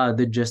that's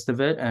the gist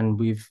of it. And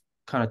we've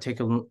kind of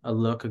taken a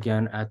look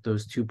again at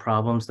those two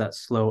problems, that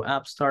slow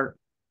app start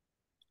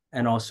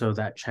and also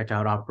that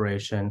checkout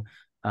operation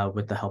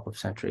with the help of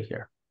Sentry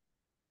here.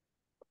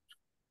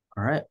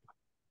 All right,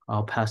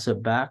 I'll pass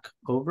it back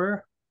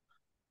over.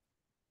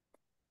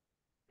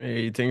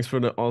 Hey, thanks for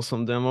the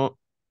awesome demo.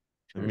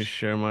 Let me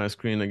share my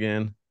screen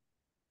again.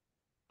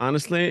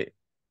 Honestly,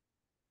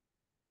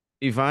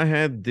 if I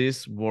had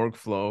this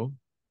workflow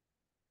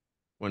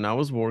when I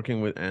was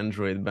working with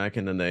Android back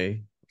in the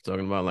day,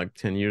 talking about like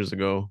 10 years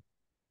ago,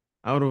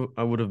 I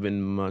would have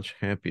been much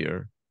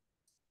happier.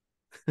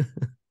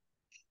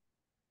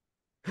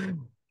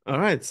 All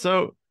right,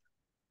 so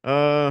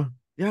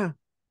yeah,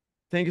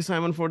 thank you,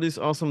 Simon, for this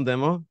awesome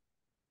demo.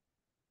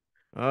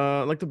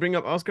 I'd like to bring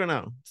up Oscar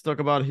now. Let's talk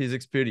about his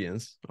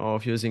experience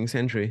of using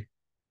Sentry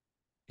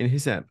in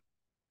his app.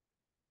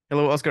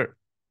 Hello, Oscar.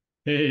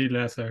 Hey,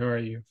 Lazar, how are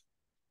you?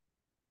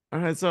 All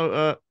right,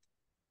 so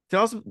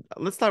tell us.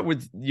 Let's start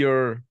with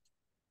your,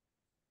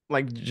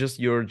 like, just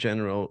your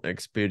general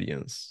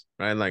experience,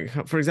 right?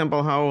 Like, for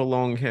example, how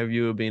long have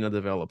you been a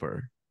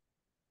developer?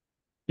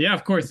 Yeah,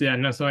 of course. Yeah,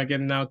 no. So I get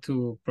now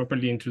to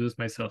properly introduce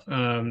myself.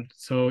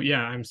 So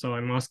yeah, I'm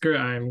Oscar.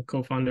 I'm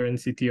co-founder and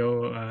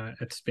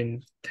CTO at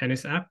Spin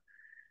Tennis app.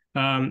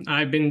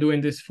 I've been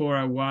doing this for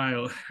a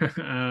while.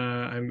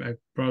 I'm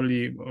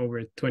probably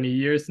over 20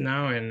 years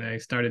now, and I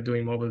started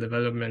doing mobile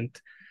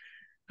development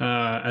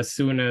as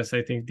soon as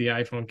I think the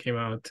iPhone came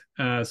out.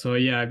 So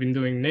yeah, I've been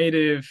doing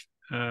native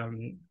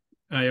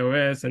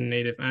iOS and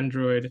native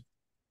Android,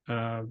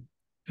 and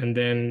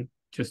then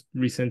just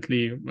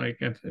recently,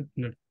 like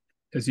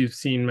as you've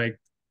seen, like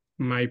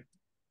my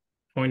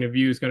point of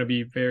view is going to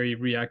be very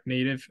React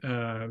Native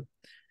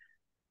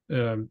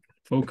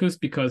focused,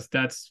 because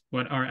that's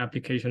what our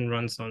application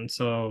runs on.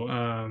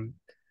 So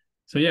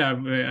so yeah,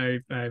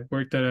 I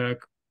worked at a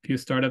few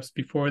startups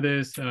before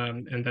this,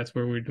 and that's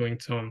where we're doing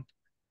some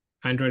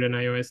Android and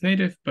iOS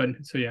native. But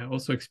so yeah,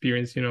 also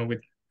experience,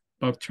 with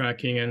bug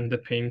tracking and the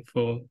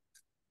painful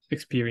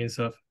experience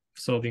of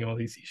solving all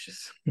these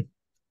issues.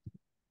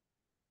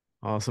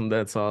 Awesome,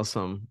 that's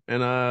awesome.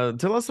 And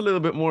tell us a little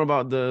bit more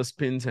about the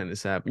Spin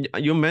Tennis app.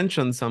 You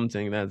mentioned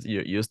something that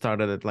you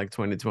started at like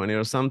 2020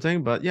 or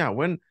something, but yeah,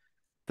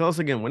 tell us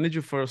again, when did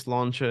you first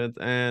launch it,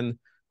 and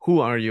who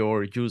are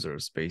your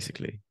users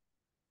basically?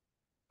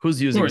 Who's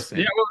using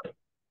Spin?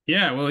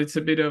 Well, it's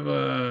a bit of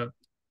a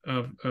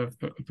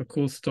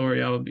cool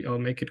story. I'll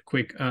make it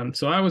quick.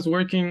 So I was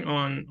working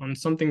on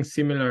something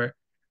similar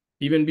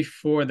even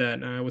before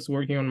that. I was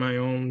working on my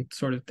own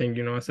sort of thing,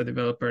 as a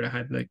developer. I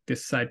had like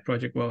this side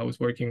project while I was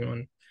working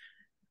on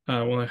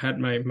I had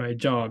my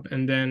job.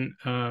 And then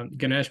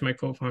Ganesh, my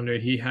co-founder,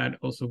 he had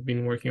also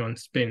been working on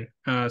Spin.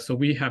 So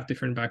we have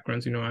different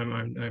backgrounds.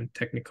 I'm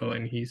technical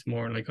and he's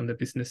more like on the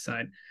business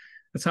side.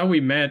 That's how we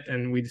met,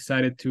 and we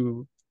decided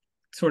to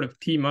sort of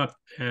team up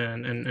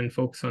and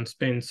focus on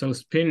Spin. So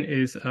Spin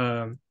is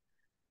it's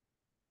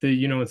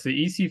the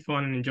easy,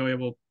 fun, and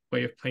enjoyable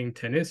way of playing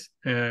tennis.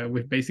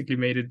 We've basically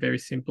made it very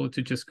simple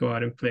to just go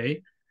out and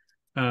play.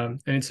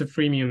 And it's a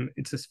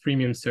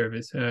freemium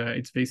service.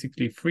 It's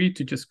basically free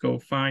to just go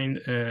find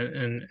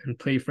and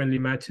play friendly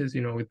matches,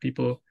 with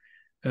people.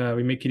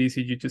 We make it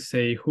easy. You just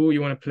say who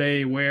you want to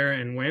play, where,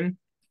 and when,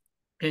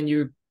 and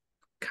you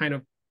kind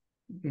of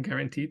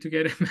guaranteed to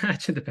get a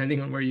match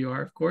depending on where you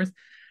are, of course.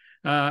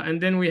 And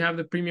then we have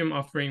the premium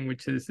offering,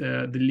 which is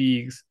the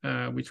leagues,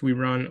 which we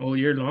run all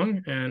year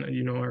long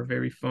and are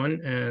very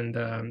fun.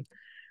 And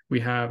we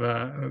have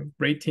a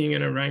rating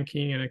and a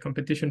ranking and a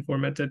competition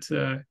format that's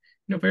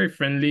very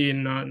friendly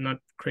and not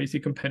crazy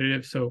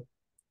competitive. So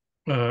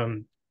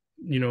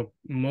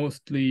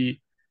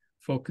mostly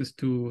focused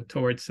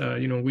towards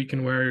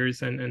weekend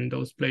warriors and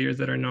those players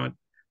that are not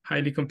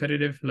highly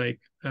competitive like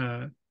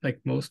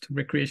most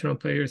recreational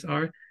players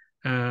are.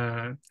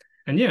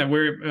 And yeah,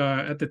 we're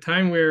at the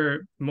time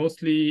we're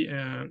mostly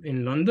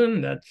in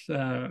London. That's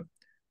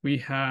we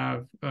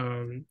have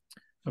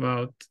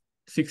about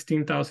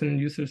 16,000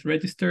 users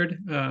registered.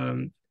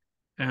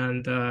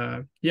 And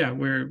yeah,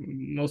 we're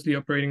mostly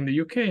operating in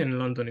the UK, and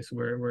London is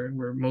where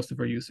most of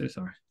our users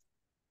are.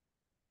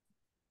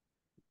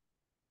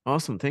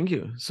 Awesome, thank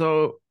you.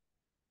 So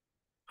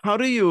how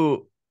do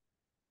you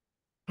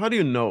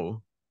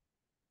know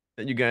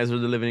that you guys are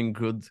delivering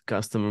good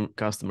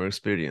customer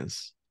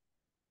experience?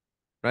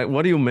 Right?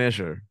 What do you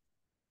measure?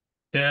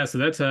 Yeah,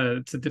 so it's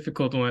a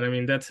difficult one. I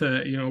mean, that's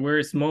we're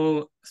a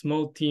small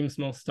team,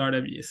 small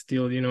startup,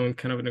 still, in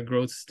kind of in a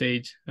growth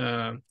stage.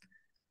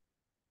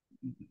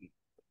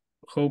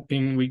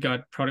 Hoping we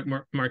got product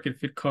market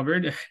fit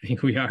covered. I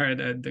think we are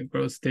at the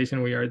growth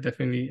station. We are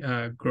definitely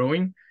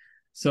growing.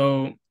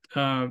 So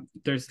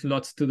there's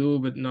lots to do,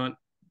 but not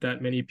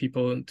that many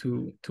people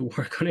to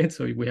work on it,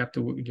 so we have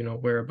to, you know,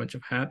 wear a bunch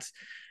of hats.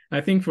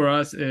 I think for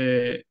us,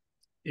 we're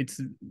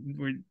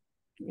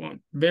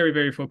very,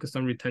 very focused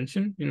on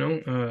retention, you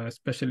know,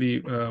 especially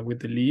with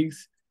the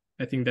leagues.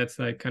 I think that's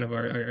like kind of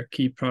our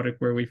key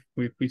product where we've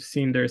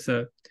seen there's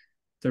a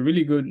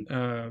really good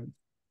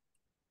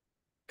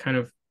kind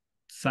of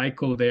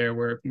cycle there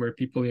where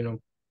people, you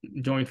know,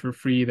 join for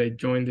free, they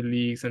join the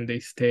leagues and they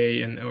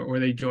stay, and or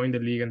they join the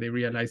league and they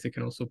realize they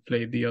can also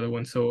play the other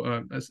one.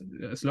 So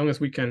as long as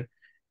we can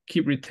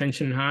keep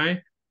retention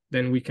high,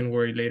 then we can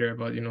worry later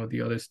about, you know,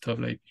 the other stuff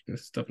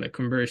like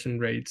conversion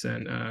rates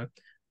and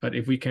but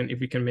if we can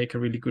make a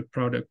really good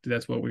product,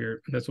 that's what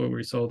we're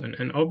sold.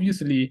 And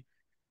obviously,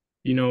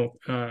 you know,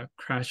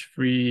 crash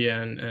free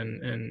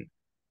and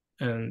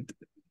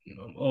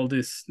all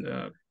this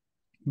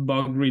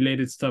bug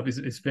related stuff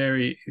is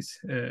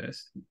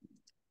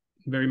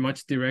very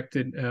much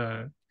directed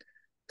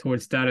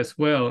towards that as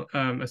well.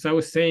 As I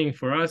was saying,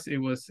 for us, it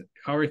was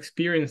our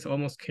experience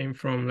almost came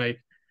from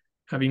like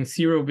having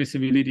zero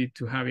visibility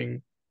to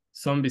having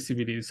some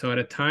visibility. So at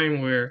a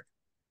time where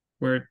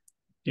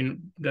you know,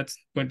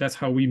 that's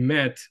how we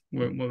met.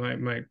 When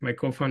my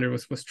co-founder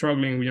was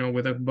struggling, you know,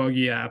 with a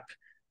buggy app,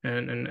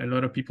 and a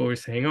lot of people were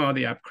saying, oh,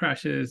 the app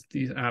crashes,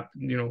 these app,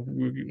 you know,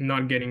 we're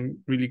not getting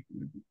really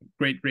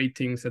great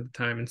ratings at the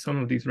time, and some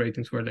of these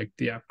ratings were like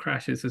the app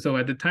crashes. So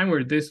at the time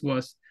where this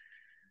was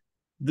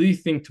the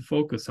thing to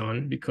focus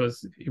on,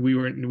 because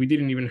we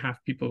didn't even have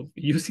people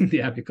using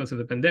the app because of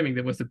the pandemic,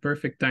 that was the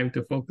perfect time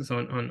to focus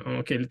on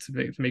okay, let's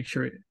make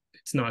sure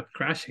it's not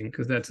crashing,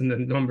 because that's the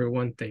number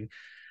one thing.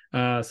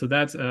 So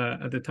that's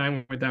at the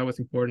time where that was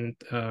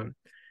important,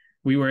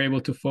 we were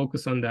able to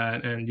focus on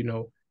that. And, you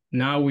know,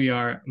 now we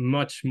are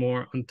much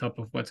more on top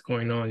of what's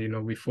going on. You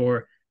know,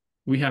 before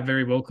we have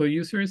very vocal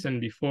users,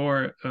 and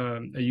before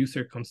a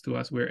user comes to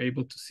us, we're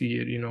able to see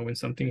it, you know, when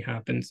something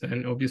happens.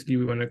 And obviously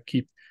we want to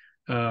keep,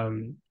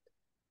 you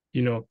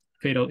know,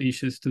 fatal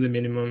issues to the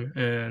minimum.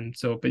 And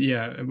so, but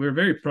yeah, we're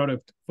very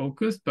product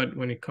focused, but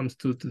when it comes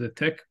to the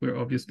tech, we're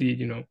obviously,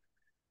 you know,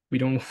 we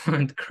don't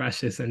want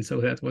crashes. And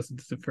so that was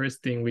the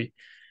first thing we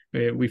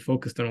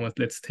focused on, was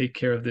let's take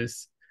care of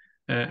this.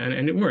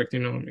 And it worked, you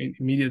know,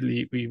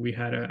 immediately we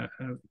had a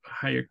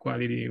higher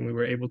quality, and we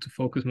were able to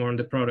focus more on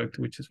the product,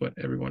 which is what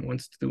everyone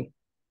wants to do.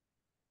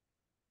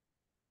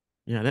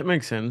 Yeah, that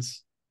makes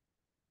sense.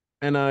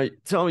 And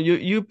tell me,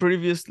 you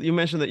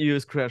mentioned that you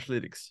used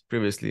Crashlytics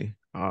previously.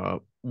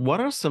 What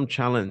are some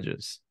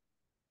challenges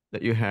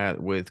that you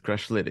had with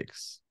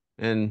Crashlytics,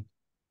 and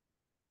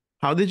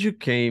how did you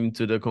came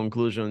to the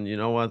conclusion, you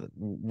know what,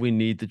 we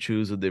need to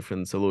choose a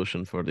different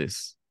solution for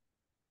this?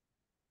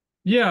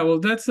 Yeah, well,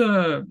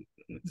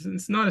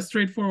 it's not a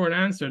straightforward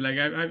answer. Like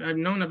I've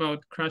known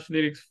about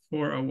Crashlytics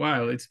for a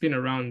while. It's been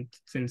around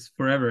since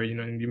forever, you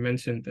know. And you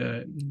mentioned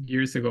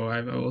years ago.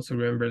 I also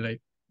remember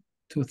like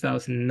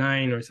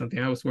 2009 or something.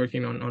 I was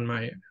working on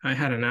I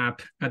had an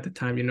app at the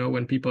time, you know,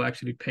 when people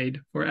actually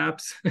paid for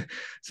apps,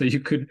 so you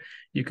could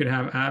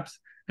have apps.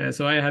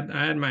 So I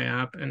had my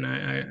app, and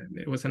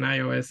it was an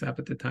iOS app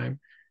at the time,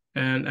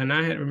 and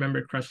I had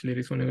remembered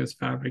Crashlytics when it was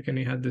Fabric, and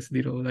it had this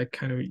little like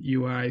kind of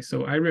UI.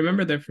 So I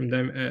remember that from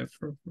them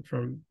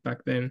from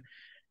back then,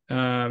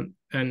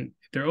 and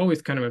they're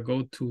always kind of a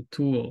go-to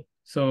tool.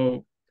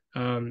 So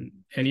and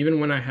even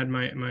when I had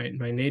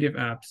my native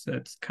apps,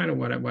 that's kind of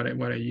what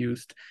I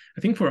used.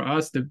 I think for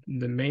us the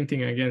main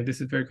thing, again,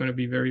 this is going to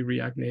be very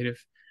React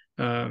Native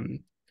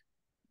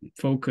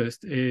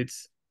focused.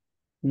 It's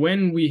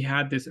when we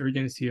had this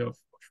urgency of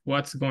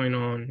what's going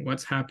on,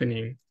 what's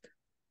happening,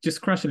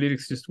 just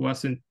Crashlytics just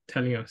wasn't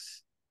telling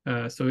us.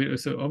 So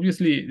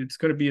obviously it's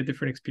going to be a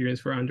different experience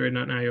for Android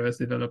and iOS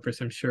developers,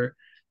 I'm sure.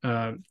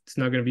 It's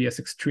not going to be as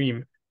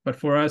extreme, but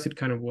for us it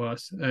kind of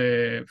was.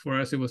 For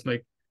us it was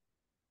like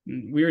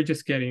we were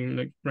just getting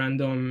like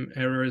random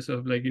errors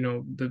of like, you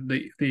know,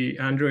 the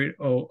Android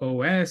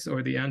OS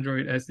or the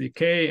Android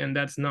SDK, and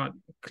that's not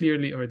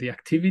clearly, or the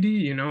activity,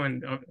 you know,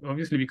 and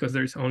obviously because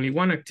there's only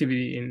one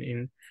activity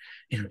in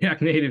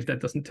React Native, that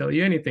doesn't tell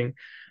you anything.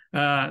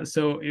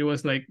 So it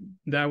was like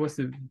that was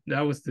the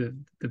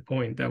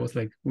point. That was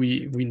like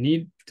we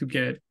need to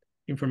get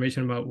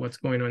information about what's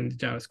going on in the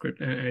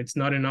JavaScript, and it's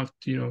not enough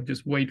to, you know,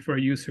 just wait for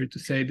a user to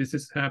say this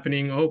is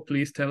happening. Oh,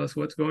 please tell us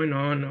what's going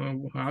on.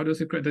 Or how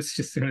does it? That's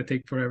just going to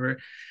take forever.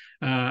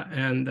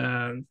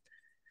 And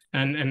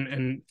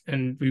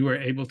we were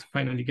able to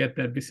finally get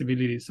that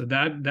visibility. So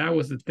that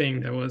was the thing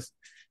that was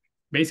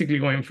basically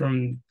going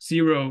from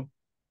 0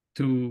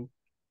 to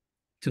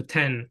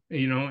 10,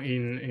 you know,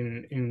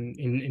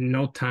 in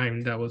no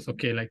time. That was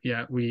okay. Like,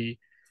 yeah, we're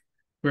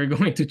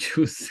going to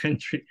choose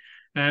Sentry.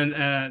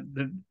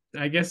 And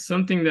I guess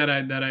something that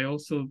I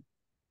also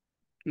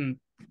an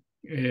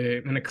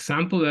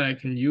example that I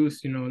can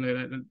use, you know,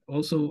 that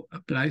also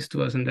applies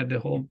to us, and that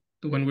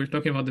when we're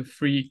talking about the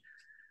free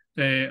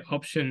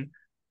option,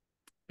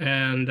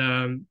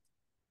 and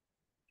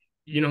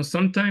you know,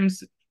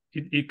 sometimes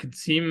it could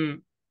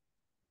seem,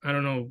 I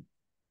don't know,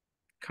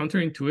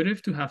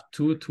 counterintuitive to have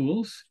two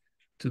tools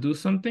to do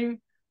something.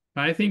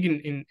 I think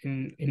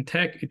in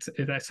tech,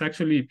 it's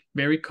actually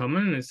very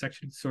common. It's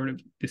actually sort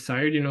of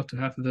desired, to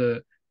have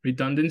the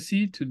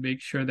redundancy to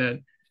make sure that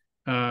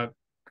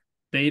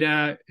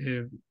data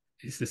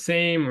is the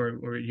same,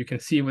 or you can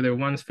see whether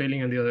one's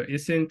failing and the other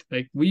isn't.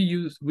 Like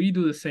we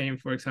do the same,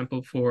 for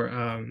example, for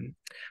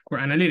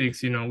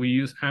analytics. We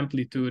use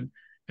Amplitude,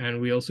 and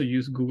we also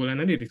use Google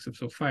Analytics,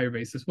 so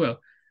Firebase as well.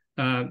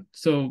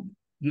 So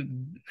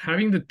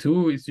having the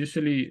two is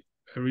usually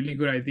a really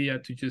good idea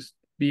to just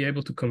be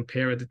able to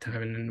compare at the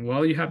time. And then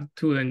while you have the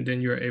two,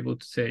 then you're able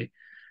to say,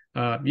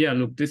 yeah,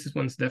 look, this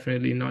one's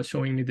definitely not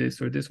showing me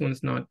this, or this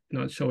one's not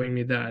showing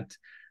me that.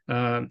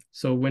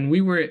 So when we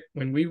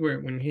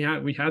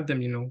had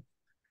them,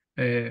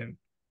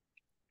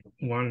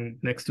 one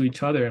next to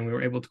each other, and we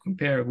were able to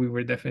compare, we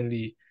were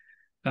definitely,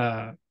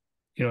 it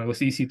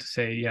was easy to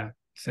say, yeah,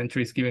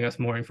 Sentry is giving us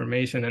more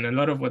information. And a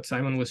lot of what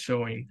Simon was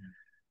showing,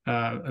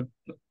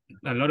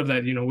 a lot of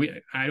that,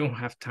 I don't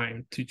have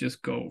time to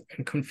just go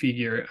and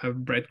configure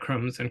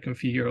breadcrumbs and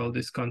configure all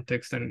this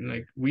context. And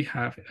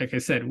like I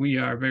said, we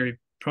are very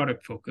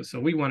product focused. So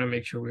we want to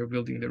make sure we're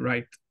building the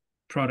right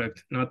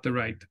product, not the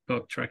right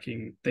bug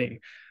tracking thing.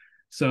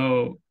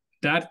 So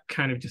that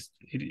kind of just,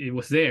 it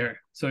was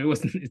there. So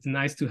it's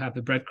nice to have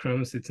the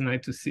breadcrumbs. It's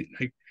nice to see,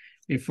 like,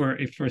 if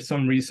for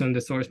some reason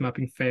the source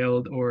mapping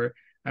failed, or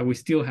we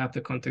still have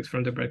the context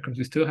from the breadcrumbs.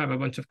 We still have a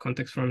bunch of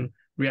context from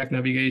React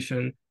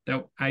navigation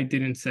that I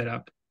didn't set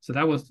up. So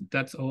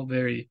that's all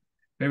very,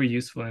 very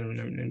useful,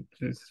 and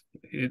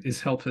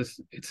it's helped us.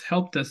 It's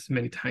helped us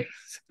many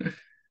times.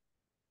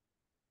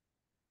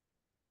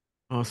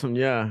 Awesome,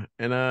 yeah.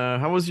 And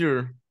how was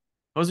your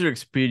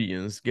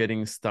experience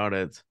getting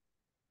started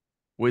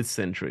with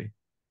Sentry?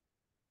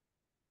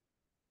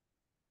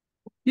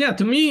 Yeah,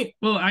 to me,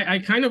 well, I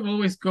kind of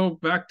always go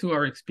back to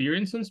our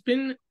experience on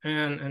Spin,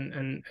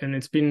 and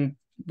it's been,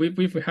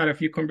 we've had a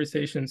few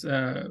conversations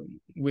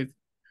with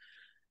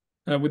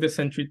the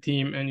Sentry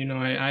team, and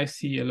I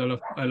see a lot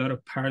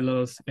of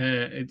parallels.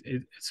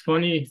 It's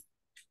funny.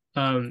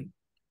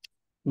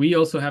 We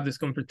also have this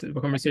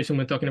conversation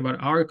when talking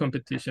about our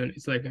competition.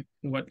 It's like,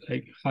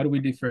 how do we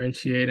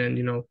differentiate? And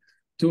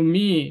to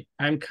me,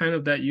 I'm kind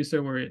of that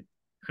user where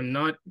I'm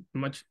not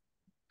much.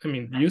 I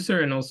mean,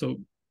 user and also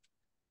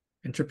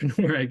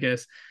entrepreneur, I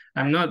guess.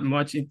 I'm not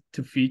much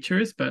into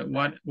features, but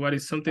what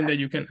is something that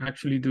you can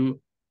actually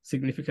do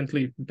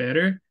significantly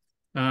better.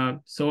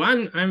 So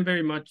I'm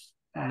very much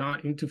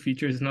not into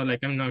features. It's not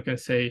like I'm not gonna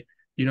say,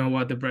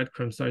 the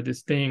breadcrumbs are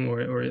this thing,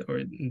 or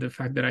the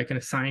fact that I can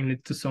assign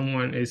it to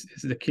someone is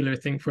the killer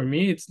thing for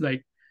me. It's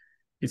like,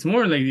 it's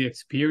more like the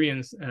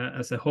experience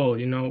as a whole.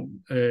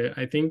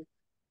 I think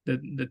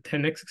the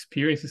 10x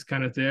experience is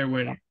kind of there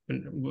when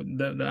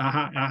the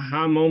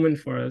aha moment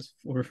for us,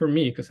 or for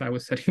me, because I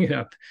was setting it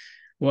up,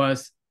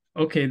 was,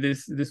 okay,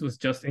 this was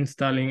just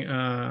installing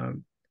a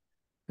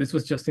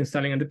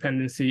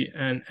dependency,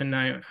 and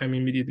I'm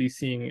immediately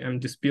seeing,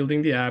 I'm just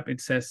building the app. It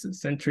says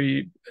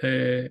Sentry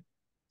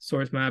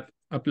source map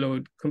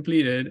upload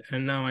completed,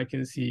 and now I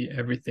can see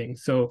everything.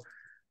 So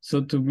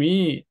to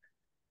me,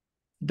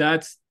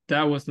 that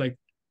was like,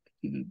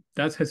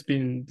 that has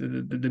been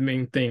the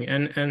main thing.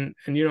 And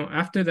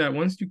after that,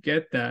 once you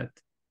get that,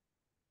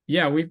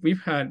 yeah,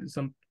 we've had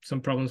some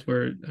problems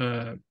where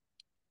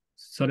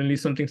suddenly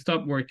something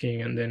stopped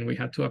working, and then we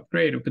had to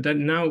upgrade it. But that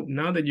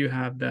now that you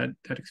have that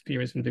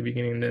experience from the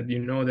beginning, that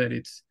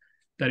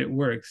that it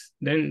works,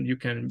 then you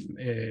can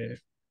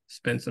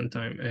spend some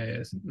time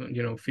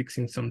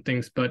fixing some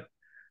things. But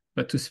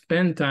to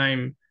spend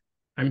time,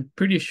 I'm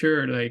pretty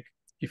sure, like,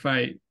 if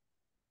I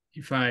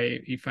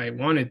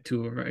wanted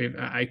to, or if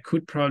I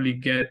could probably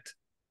get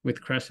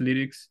with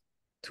Crashlytics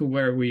to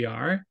where we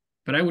are,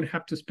 but I would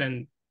have to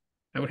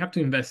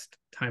invest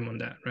time on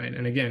that, right?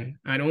 And again,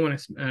 I don't want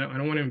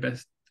to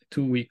invest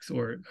 2 weeks,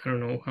 or I don't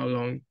know how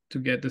long, to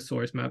get the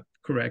source map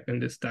correct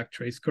and the stack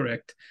trace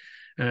correct,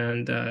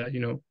 and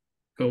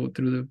go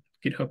through the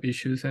GitHub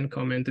issues and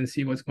comment and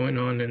see what's going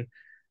on.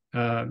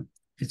 And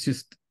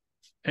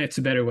it's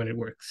better when it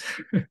works.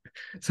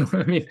 So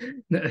I mean,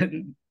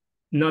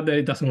 not that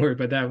it doesn't work,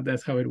 but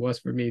that's how it was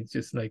for me. It's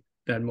just like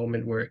that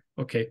moment where,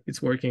 okay,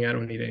 it's working, I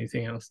don't need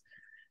anything else.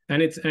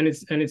 And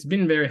it's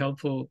been very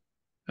helpful.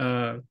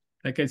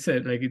 Like I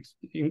said, like,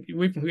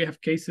 we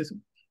have cases,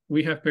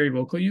 we have very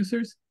vocal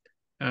users,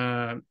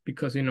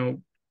 because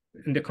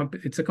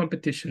it's a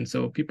competition,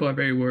 so people are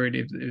very worried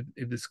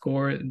if the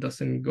score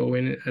doesn't go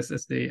in as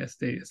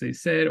they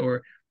said,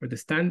 or the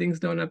standings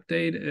don't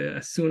update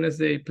as soon as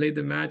they play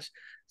the match.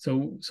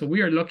 So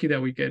we are lucky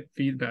that we get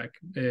feedback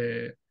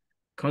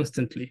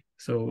constantly.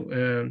 So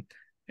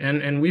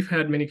and we've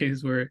had many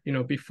cases where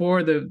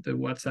before the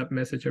WhatsApp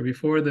message or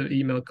before the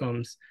email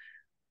comes,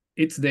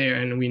 it's there,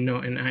 and we know,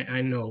 and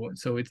I know.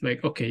 So it's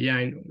like, okay,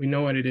 yeah, we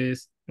know what it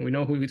is, and we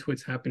know who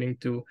it's happening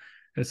to,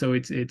 and so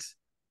it's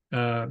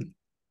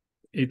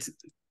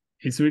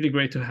really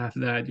great to have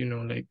that,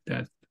 like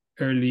that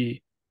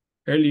early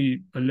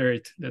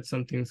alert that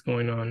something's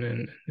going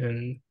on,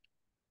 and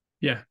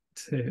yeah,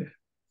 it's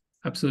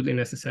absolutely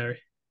necessary.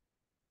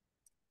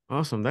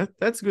 Awesome.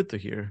 That's good to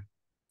hear.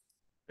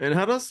 And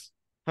how does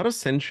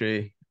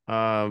Sentry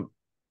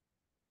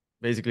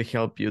basically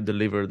help you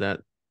deliver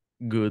that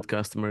good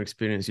customer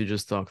experience you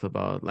just talked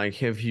about? Like,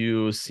 have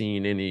you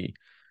seen any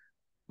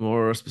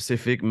more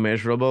specific,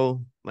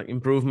 measurable like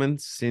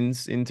improvements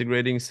since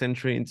integrating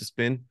Sentry into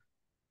Spin?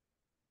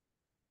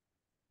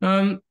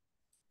 Um,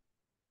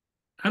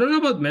 I don't know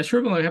about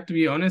measurable. I have to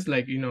be honest.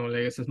 Like,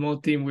 like as a small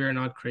team, we're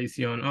not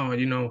crazy on,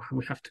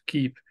 we have to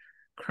keep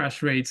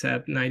crash rates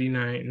at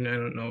 99, I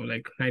don't know,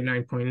 like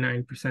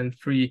 99.9%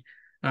 free.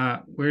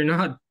 We're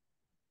not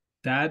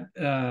that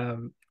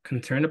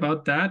concerned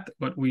about that.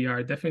 What we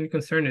are definitely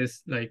concerned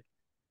is like,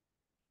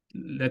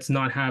 let's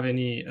not have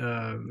any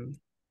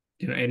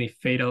any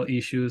fatal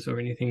issues or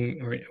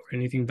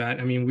anything bad.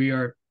 I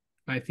mean,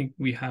 I think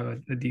we have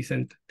a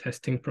decent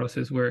testing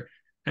process where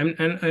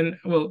and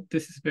well,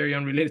 this is very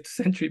unrelated to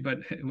Sentry, but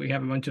we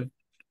have a bunch of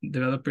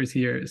developers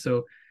here,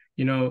 so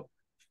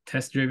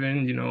test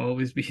driven,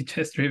 always be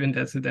test driven.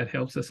 That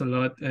helps us a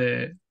lot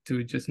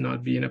to just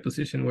not be in a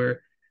position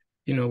where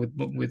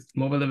with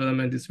mobile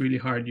development it's really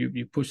hard.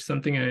 You push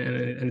something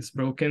and it's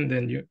broken,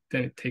 then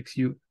it takes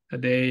you a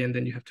day, and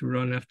then you have to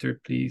run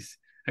after, please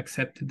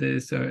accept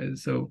this.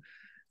 So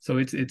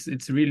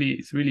it's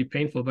really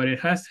painful, but it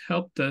has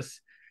helped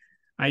us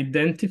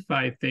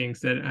identify things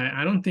that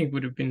I don't think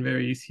would have been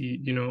very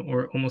easy,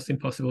 or almost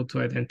impossible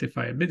to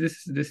identify. But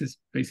this is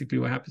basically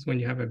what happens when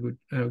you have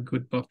a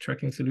good bug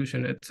tracking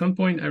solution. At some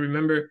point, I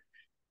remember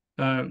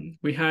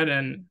we had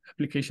an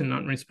application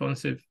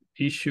non-responsive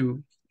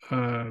issue,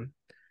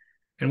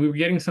 and we were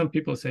getting some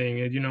people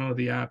saying,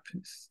 the app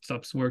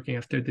stops working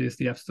after this.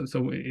 The app stops. So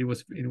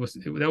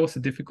that was a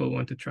difficult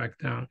one to track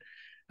down.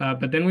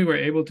 But then we were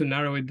able to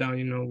narrow it down,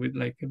 with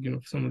like,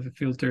 some of the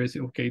filters.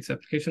 Okay, it's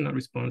application not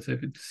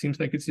responsive. It seems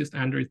like it's just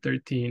Android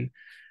 13.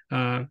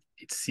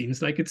 It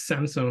seems like it's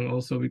Samsung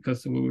also,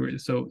 because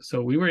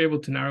we were able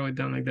to narrow it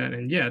down like that.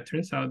 And yeah, it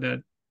turns out that,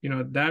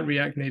 that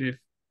React Native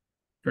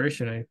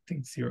version, I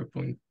think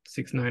 0.69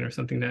 or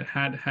something, that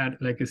had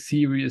like a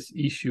serious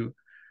issue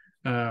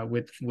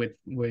with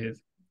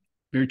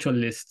virtual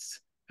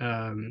lists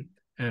and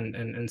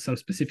some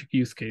specific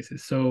use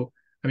cases. So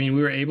I mean,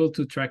 we were able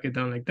to track it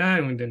down like that,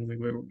 and then we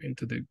were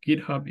into the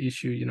GitHub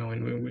issue,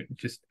 and we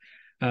just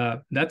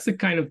that's the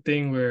kind of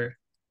thing where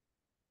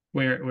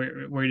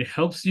it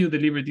helps you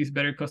deliver these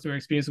better customer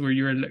experience, where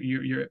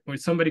you're where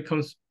somebody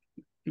comes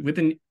with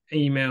an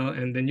email,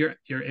 and then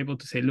you're able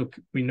to say, look,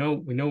 we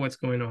know what's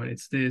going on,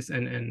 it's this,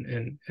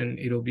 and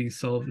it'll be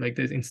solved like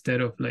this,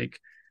 instead of like,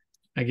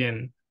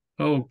 again,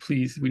 oh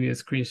please, we need a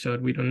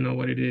screenshot, we don't know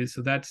what it is.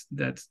 So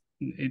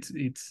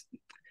it's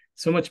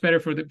so much better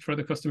for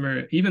the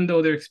customer, even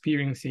though they're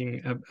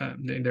experiencing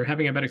they're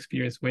having a bad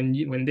experience.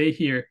 When they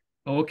hear,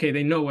 oh, okay,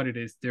 they know what it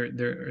is,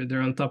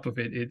 they're on top of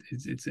it.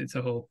 It's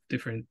a whole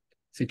different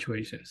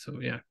situation. So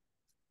yeah.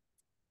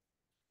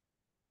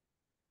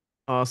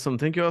 Awesome.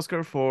 Thank you,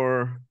 Oscar,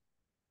 for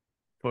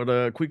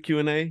the quick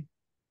Q&A.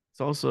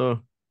 It's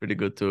also pretty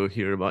good to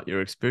hear about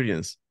your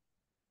experience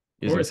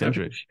using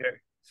Sentry.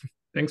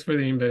 Thanks for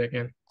the invite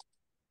again.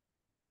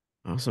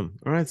 Awesome.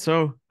 All right,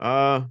 so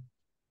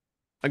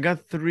I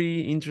got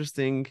 3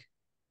 interesting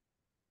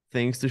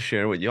things to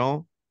share with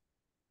y'all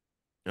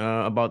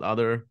about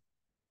other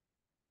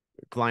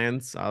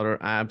clients, other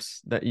apps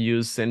that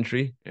use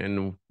Sentry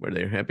and where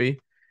they're happy.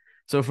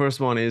 So first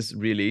one is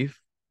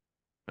Relief.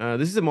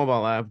 This is a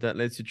mobile app that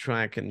lets you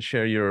track and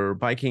share your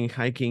biking,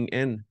 hiking,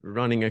 and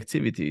running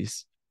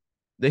activities.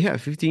 They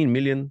have 15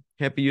 million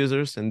happy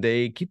users, and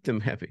they keep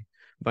them happy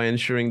by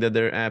ensuring that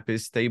their app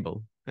is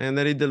stable and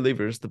that it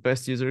delivers the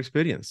best user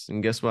experience.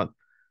 And guess what?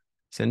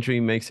 Sentry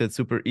makes it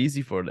super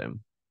easy for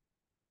them.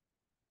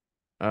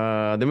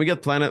 Then we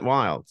got Planet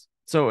Wild.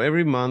 So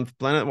every month,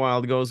 Planet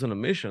Wild goes on a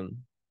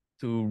mission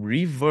to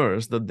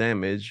reverse the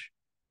damage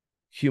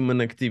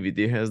human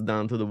activity has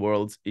done to the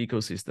world's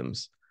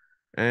ecosystems.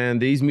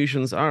 And these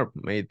missions are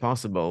made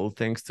possible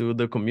thanks to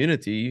the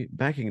community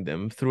backing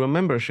them through a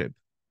membership.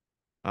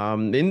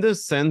 In the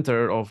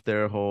center of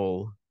their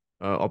whole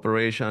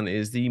operation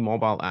is the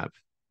mobile app,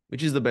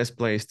 which is the best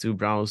place to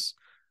browse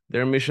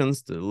their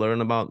missions, to learn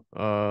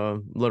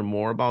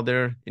more about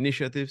their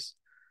initiatives,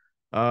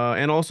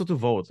 and also to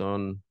vote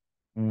on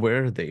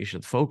where they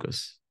should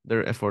focus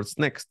their efforts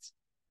next.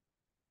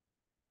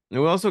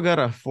 And we also got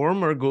a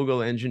former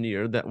Google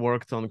engineer that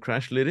worked on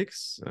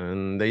Crashlytics,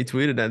 and they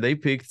tweeted that they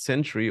picked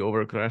Sentry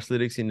over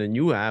Crashlytics in the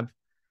new app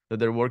that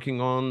they're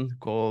working on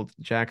called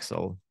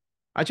Jaxel.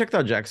 I checked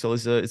out Jaxel.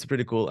 It's a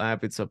pretty cool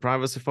app. It's a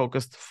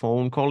privacy-focused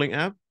phone calling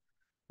app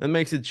that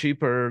makes it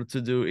cheaper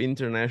to do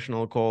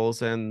international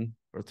calls and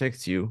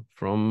protects you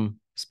from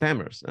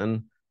spammers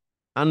and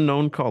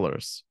unknown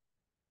callers.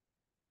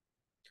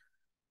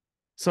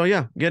 So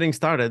yeah, getting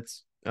started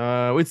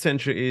with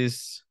Sentry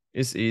is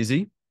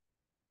easy.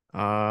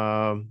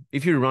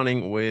 If you're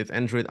running with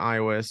Android,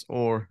 iOS,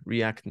 or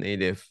React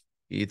Native,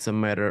 it's a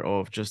matter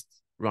of just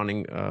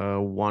running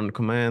one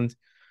command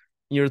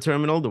in your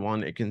terminal, the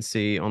one you can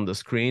see on the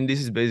screen.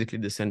 This is basically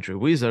the Sentry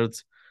wizard.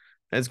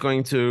 It's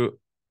going to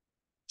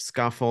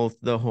scaffold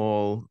the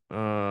whole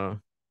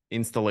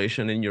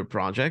installation in your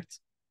project.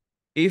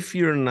 If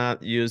you're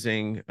not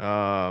using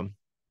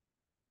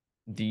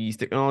these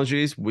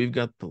technologies, we've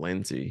got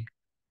plenty.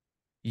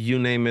 You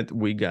name it,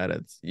 we got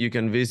it. You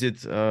can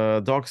visit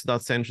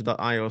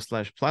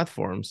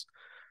docs.sentry.io/platforms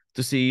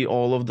to see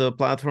all of the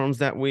platforms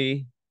that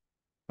we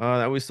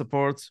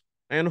support.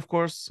 And of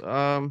course,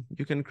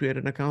 you can create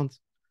an account.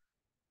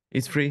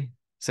 It's free.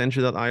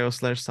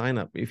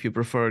 Sentry.io/signup. If you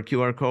prefer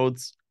QR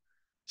codes,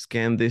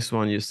 scan this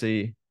one you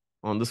see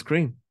on the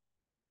screen.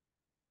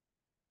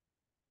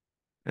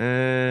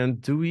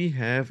 And do we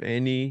have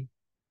any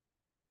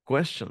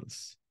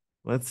questions?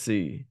 Let's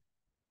see.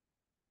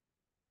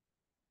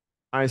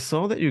 I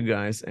saw that you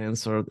guys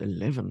answered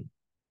 11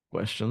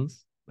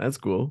 questions. That's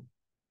cool.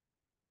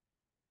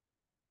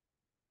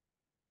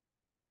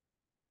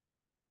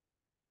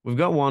 We've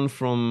got one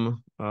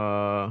from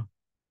oh,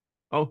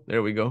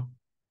 there we go.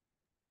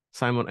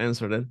 Simon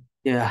answered it.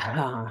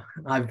 Yeah,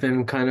 I've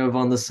been kind of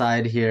on the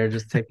side here,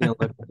 just taking a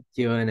look at the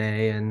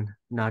Q&A and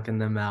knocking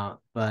them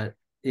out. But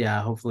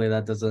yeah, hopefully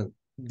that doesn't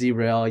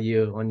derail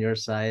you on your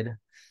side.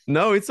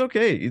 No, it's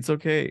okay. It's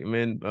okay. I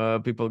mean,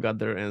 people got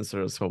their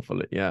answers,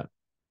 hopefully. Yeah.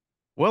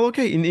 Well,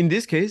 okay. In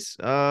this case,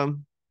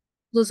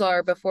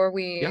 Lazar, before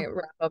we yeah.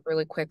 wrap up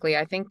really quickly,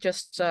 I think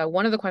just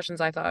one of the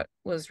questions I thought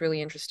was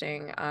really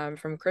interesting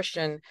from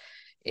Christian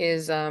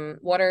is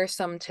what are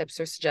some tips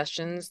or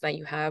suggestions that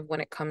you have when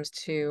it comes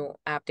to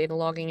app data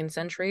logging in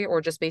Sentry, or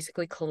just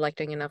basically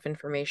collecting enough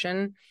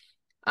information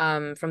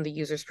from the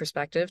user's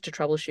perspective to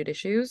troubleshoot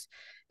issues?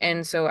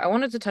 And so I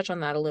wanted to touch on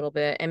that a little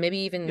bit, and maybe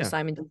even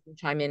Simon, you can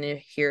chime in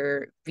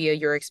here via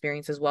your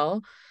experience as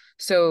well.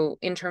 So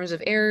in terms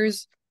of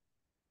errors,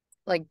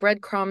 like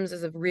breadcrumbs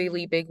is a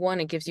really big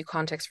one. It gives you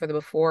context for the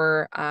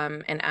before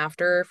and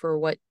after for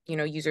what, you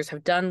know, users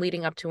have done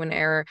leading up to an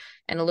error,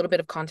 and a little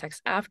bit of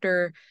context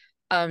after.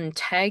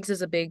 Tags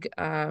is a big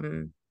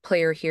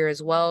player here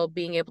as well,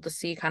 being able to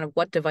see kind of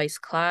what device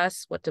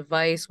class, what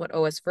device, what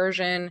OS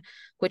version,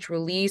 which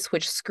release,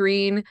 which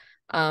screen,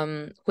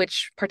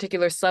 which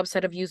particular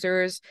subset of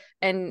users,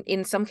 and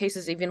in some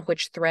cases even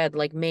which thread,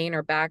 like main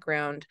or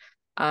background.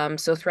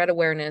 So thread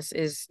awareness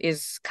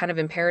is kind of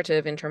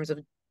imperative in terms of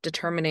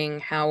determining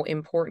how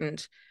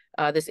important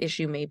this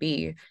issue may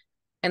be.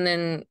 And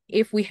then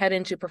if we head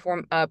into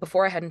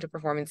before I head into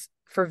performance,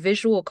 for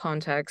visual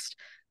context,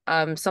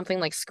 something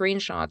like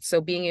screenshots,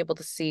 so being able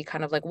to see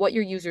kind of like what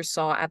your users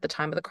saw at the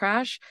time of the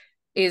crash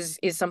is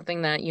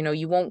something that, you know,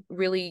 you won't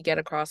really get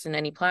across in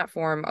any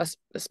platform,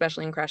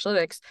 especially in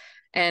Crashlytics.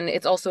 And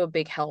it's also a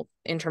big help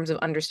in terms of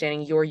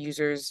understanding your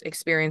users'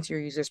 experience, your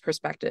users'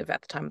 perspective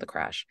at the time of the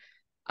crash.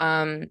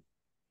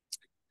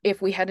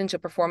 If we head into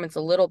performance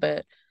a little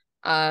bit,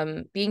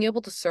 being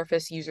able to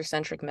surface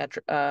user-centric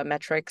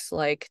metrics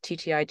like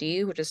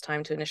TTID, which is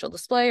time to initial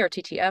display, or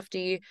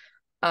TTFD,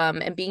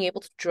 and being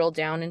able to drill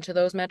down into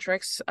those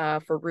metrics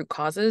for root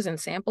causes and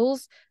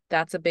samples,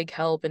 that's a big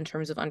help in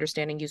terms of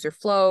understanding user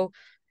flow.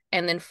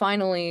 And then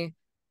finally,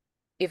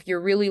 if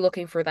you're really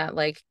looking for that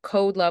like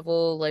code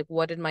level, like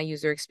what did my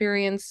user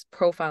experience,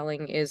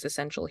 profiling is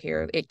essential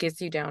here. It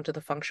gets you down to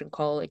the function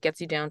call. It gets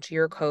you down to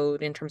your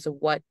code in terms of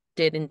what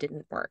did and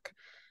didn't work.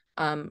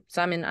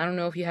 Simon, I don't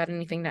know if you had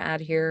anything to add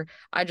here.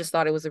 I just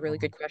thought it was a really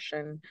good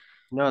question.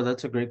 No,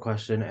 that's a great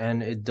question.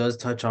 And it does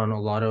touch on a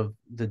lot of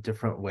the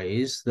different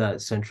ways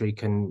that Sentry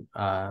can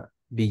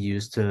be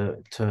used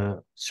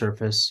to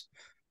surface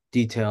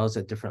details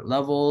at different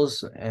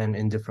levels and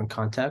in different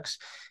contexts.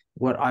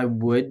 What I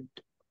would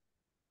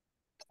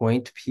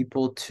point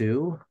people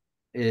to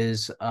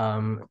is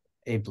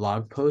a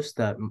blog post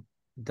that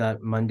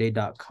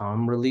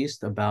Monday.com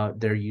released about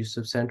their use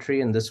of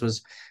Sentry. And this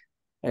was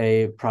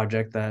a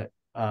project that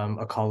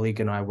a colleague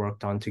and I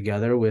worked on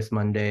together with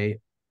Monday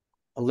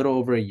a little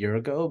over a year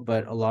ago,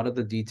 but a lot of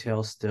the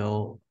details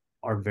still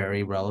are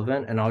very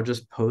relevant. And I'll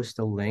just post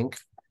a link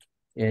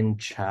in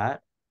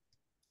chat.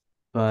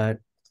 But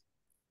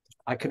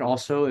I can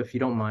also, if you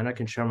don't mind, I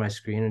can share my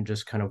screen and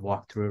just kind of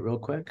walk through it real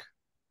quick.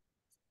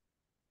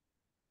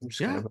 I'm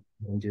just gonna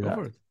do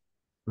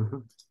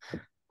that.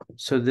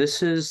 So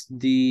this is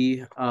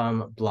the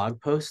blog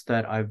post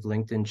that I've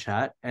linked in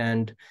chat,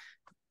 and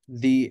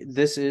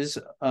this is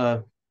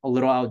a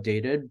little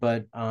outdated,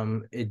 but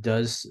it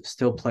does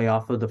still play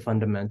off of the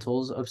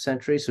fundamentals of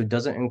Sentry. So it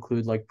doesn't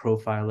include like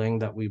profiling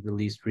that we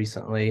released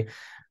recently.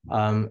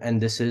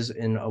 And this is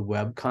in a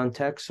web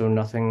context, so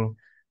nothing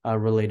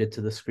related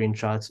to the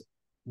screenshots.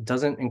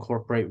 Doesn't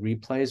incorporate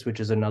replays, which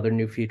is another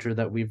new feature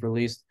that we've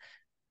released.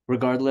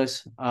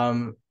 Regardless,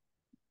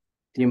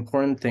 the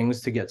important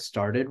things to get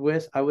started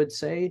with, I would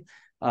say,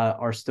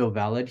 are still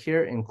valid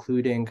here,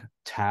 including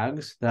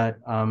tags that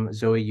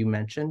Zoe, you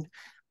mentioned.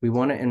 We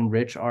want to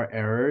enrich our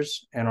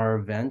errors and our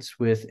events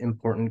with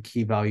important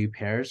key value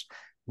pairs.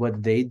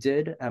 What they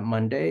did at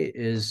Monday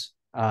is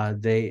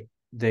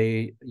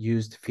they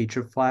used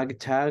feature flag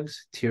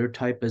tags, tier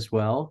type as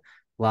well,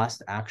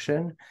 last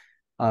action.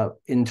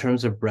 In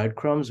terms of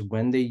breadcrumbs,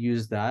 when they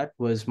used that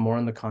was more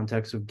in the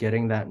context of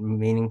getting that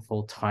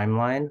meaningful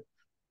timeline,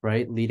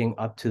 right, leading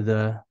up to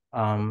the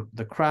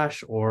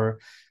crash or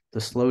the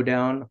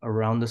slowdown,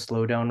 around the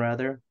slowdown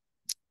rather.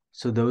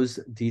 So those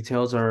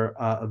details are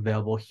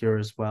available here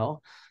as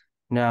well.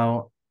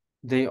 Now,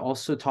 they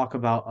also talk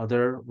about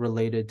other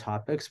related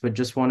topics, but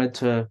just wanted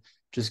to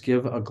just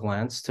give a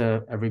glance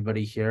to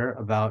everybody here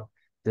about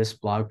this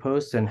blog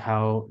post and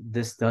how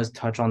this does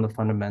touch on the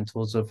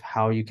fundamentals of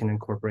how you can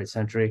incorporate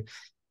Sentry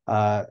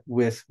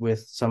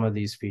with some of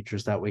these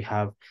features that we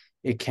have.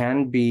 It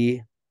can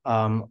be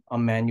a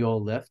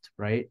manual lift,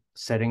 right?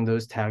 Setting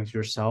those tags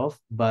yourself,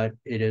 but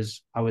it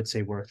is, I would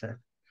say, worth it.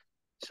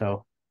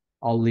 So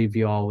I'll leave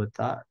you all with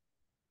that.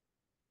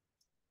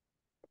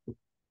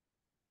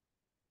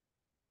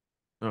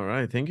 All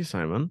right, thank you,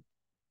 Simon.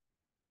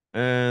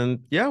 And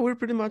yeah, we're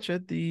pretty much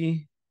at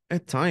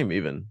time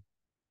even.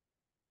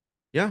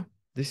 Yeah,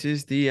 this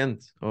is the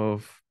end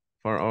of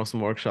our awesome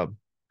workshop.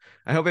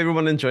 I hope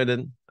everyone enjoyed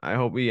it. I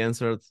hope we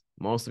answered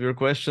most of your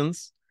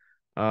questions.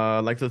 I'd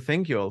like to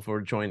thank you all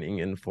for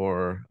joining and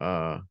for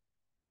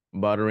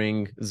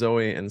bothering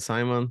Zoe and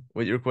Simon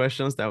with your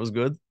questions. That was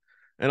good.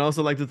 And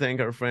also like to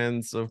thank our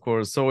friends, of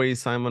course, Zoe,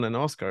 Simon, and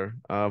Oscar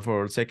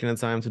for taking the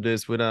time to do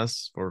this with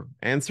us, for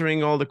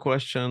answering all the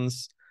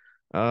questions,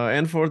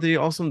 and for the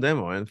awesome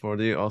demo and for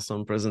the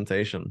awesome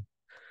presentation.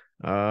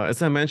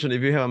 As I mentioned,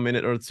 if you have a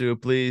minute or two,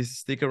 please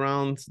stick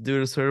around, do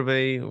the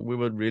survey. We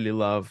would really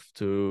love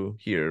to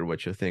hear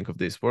what you think of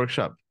this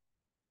workshop.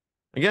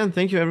 Again,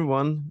 thank you,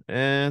 everyone.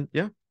 And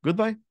yeah,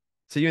 goodbye.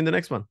 See you in the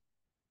next one.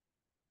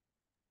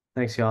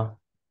 Thanks, y'all.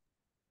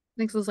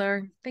 Thanks,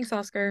 Lazar. Thanks,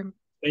 Oscar.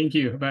 Thank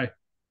you. Bye.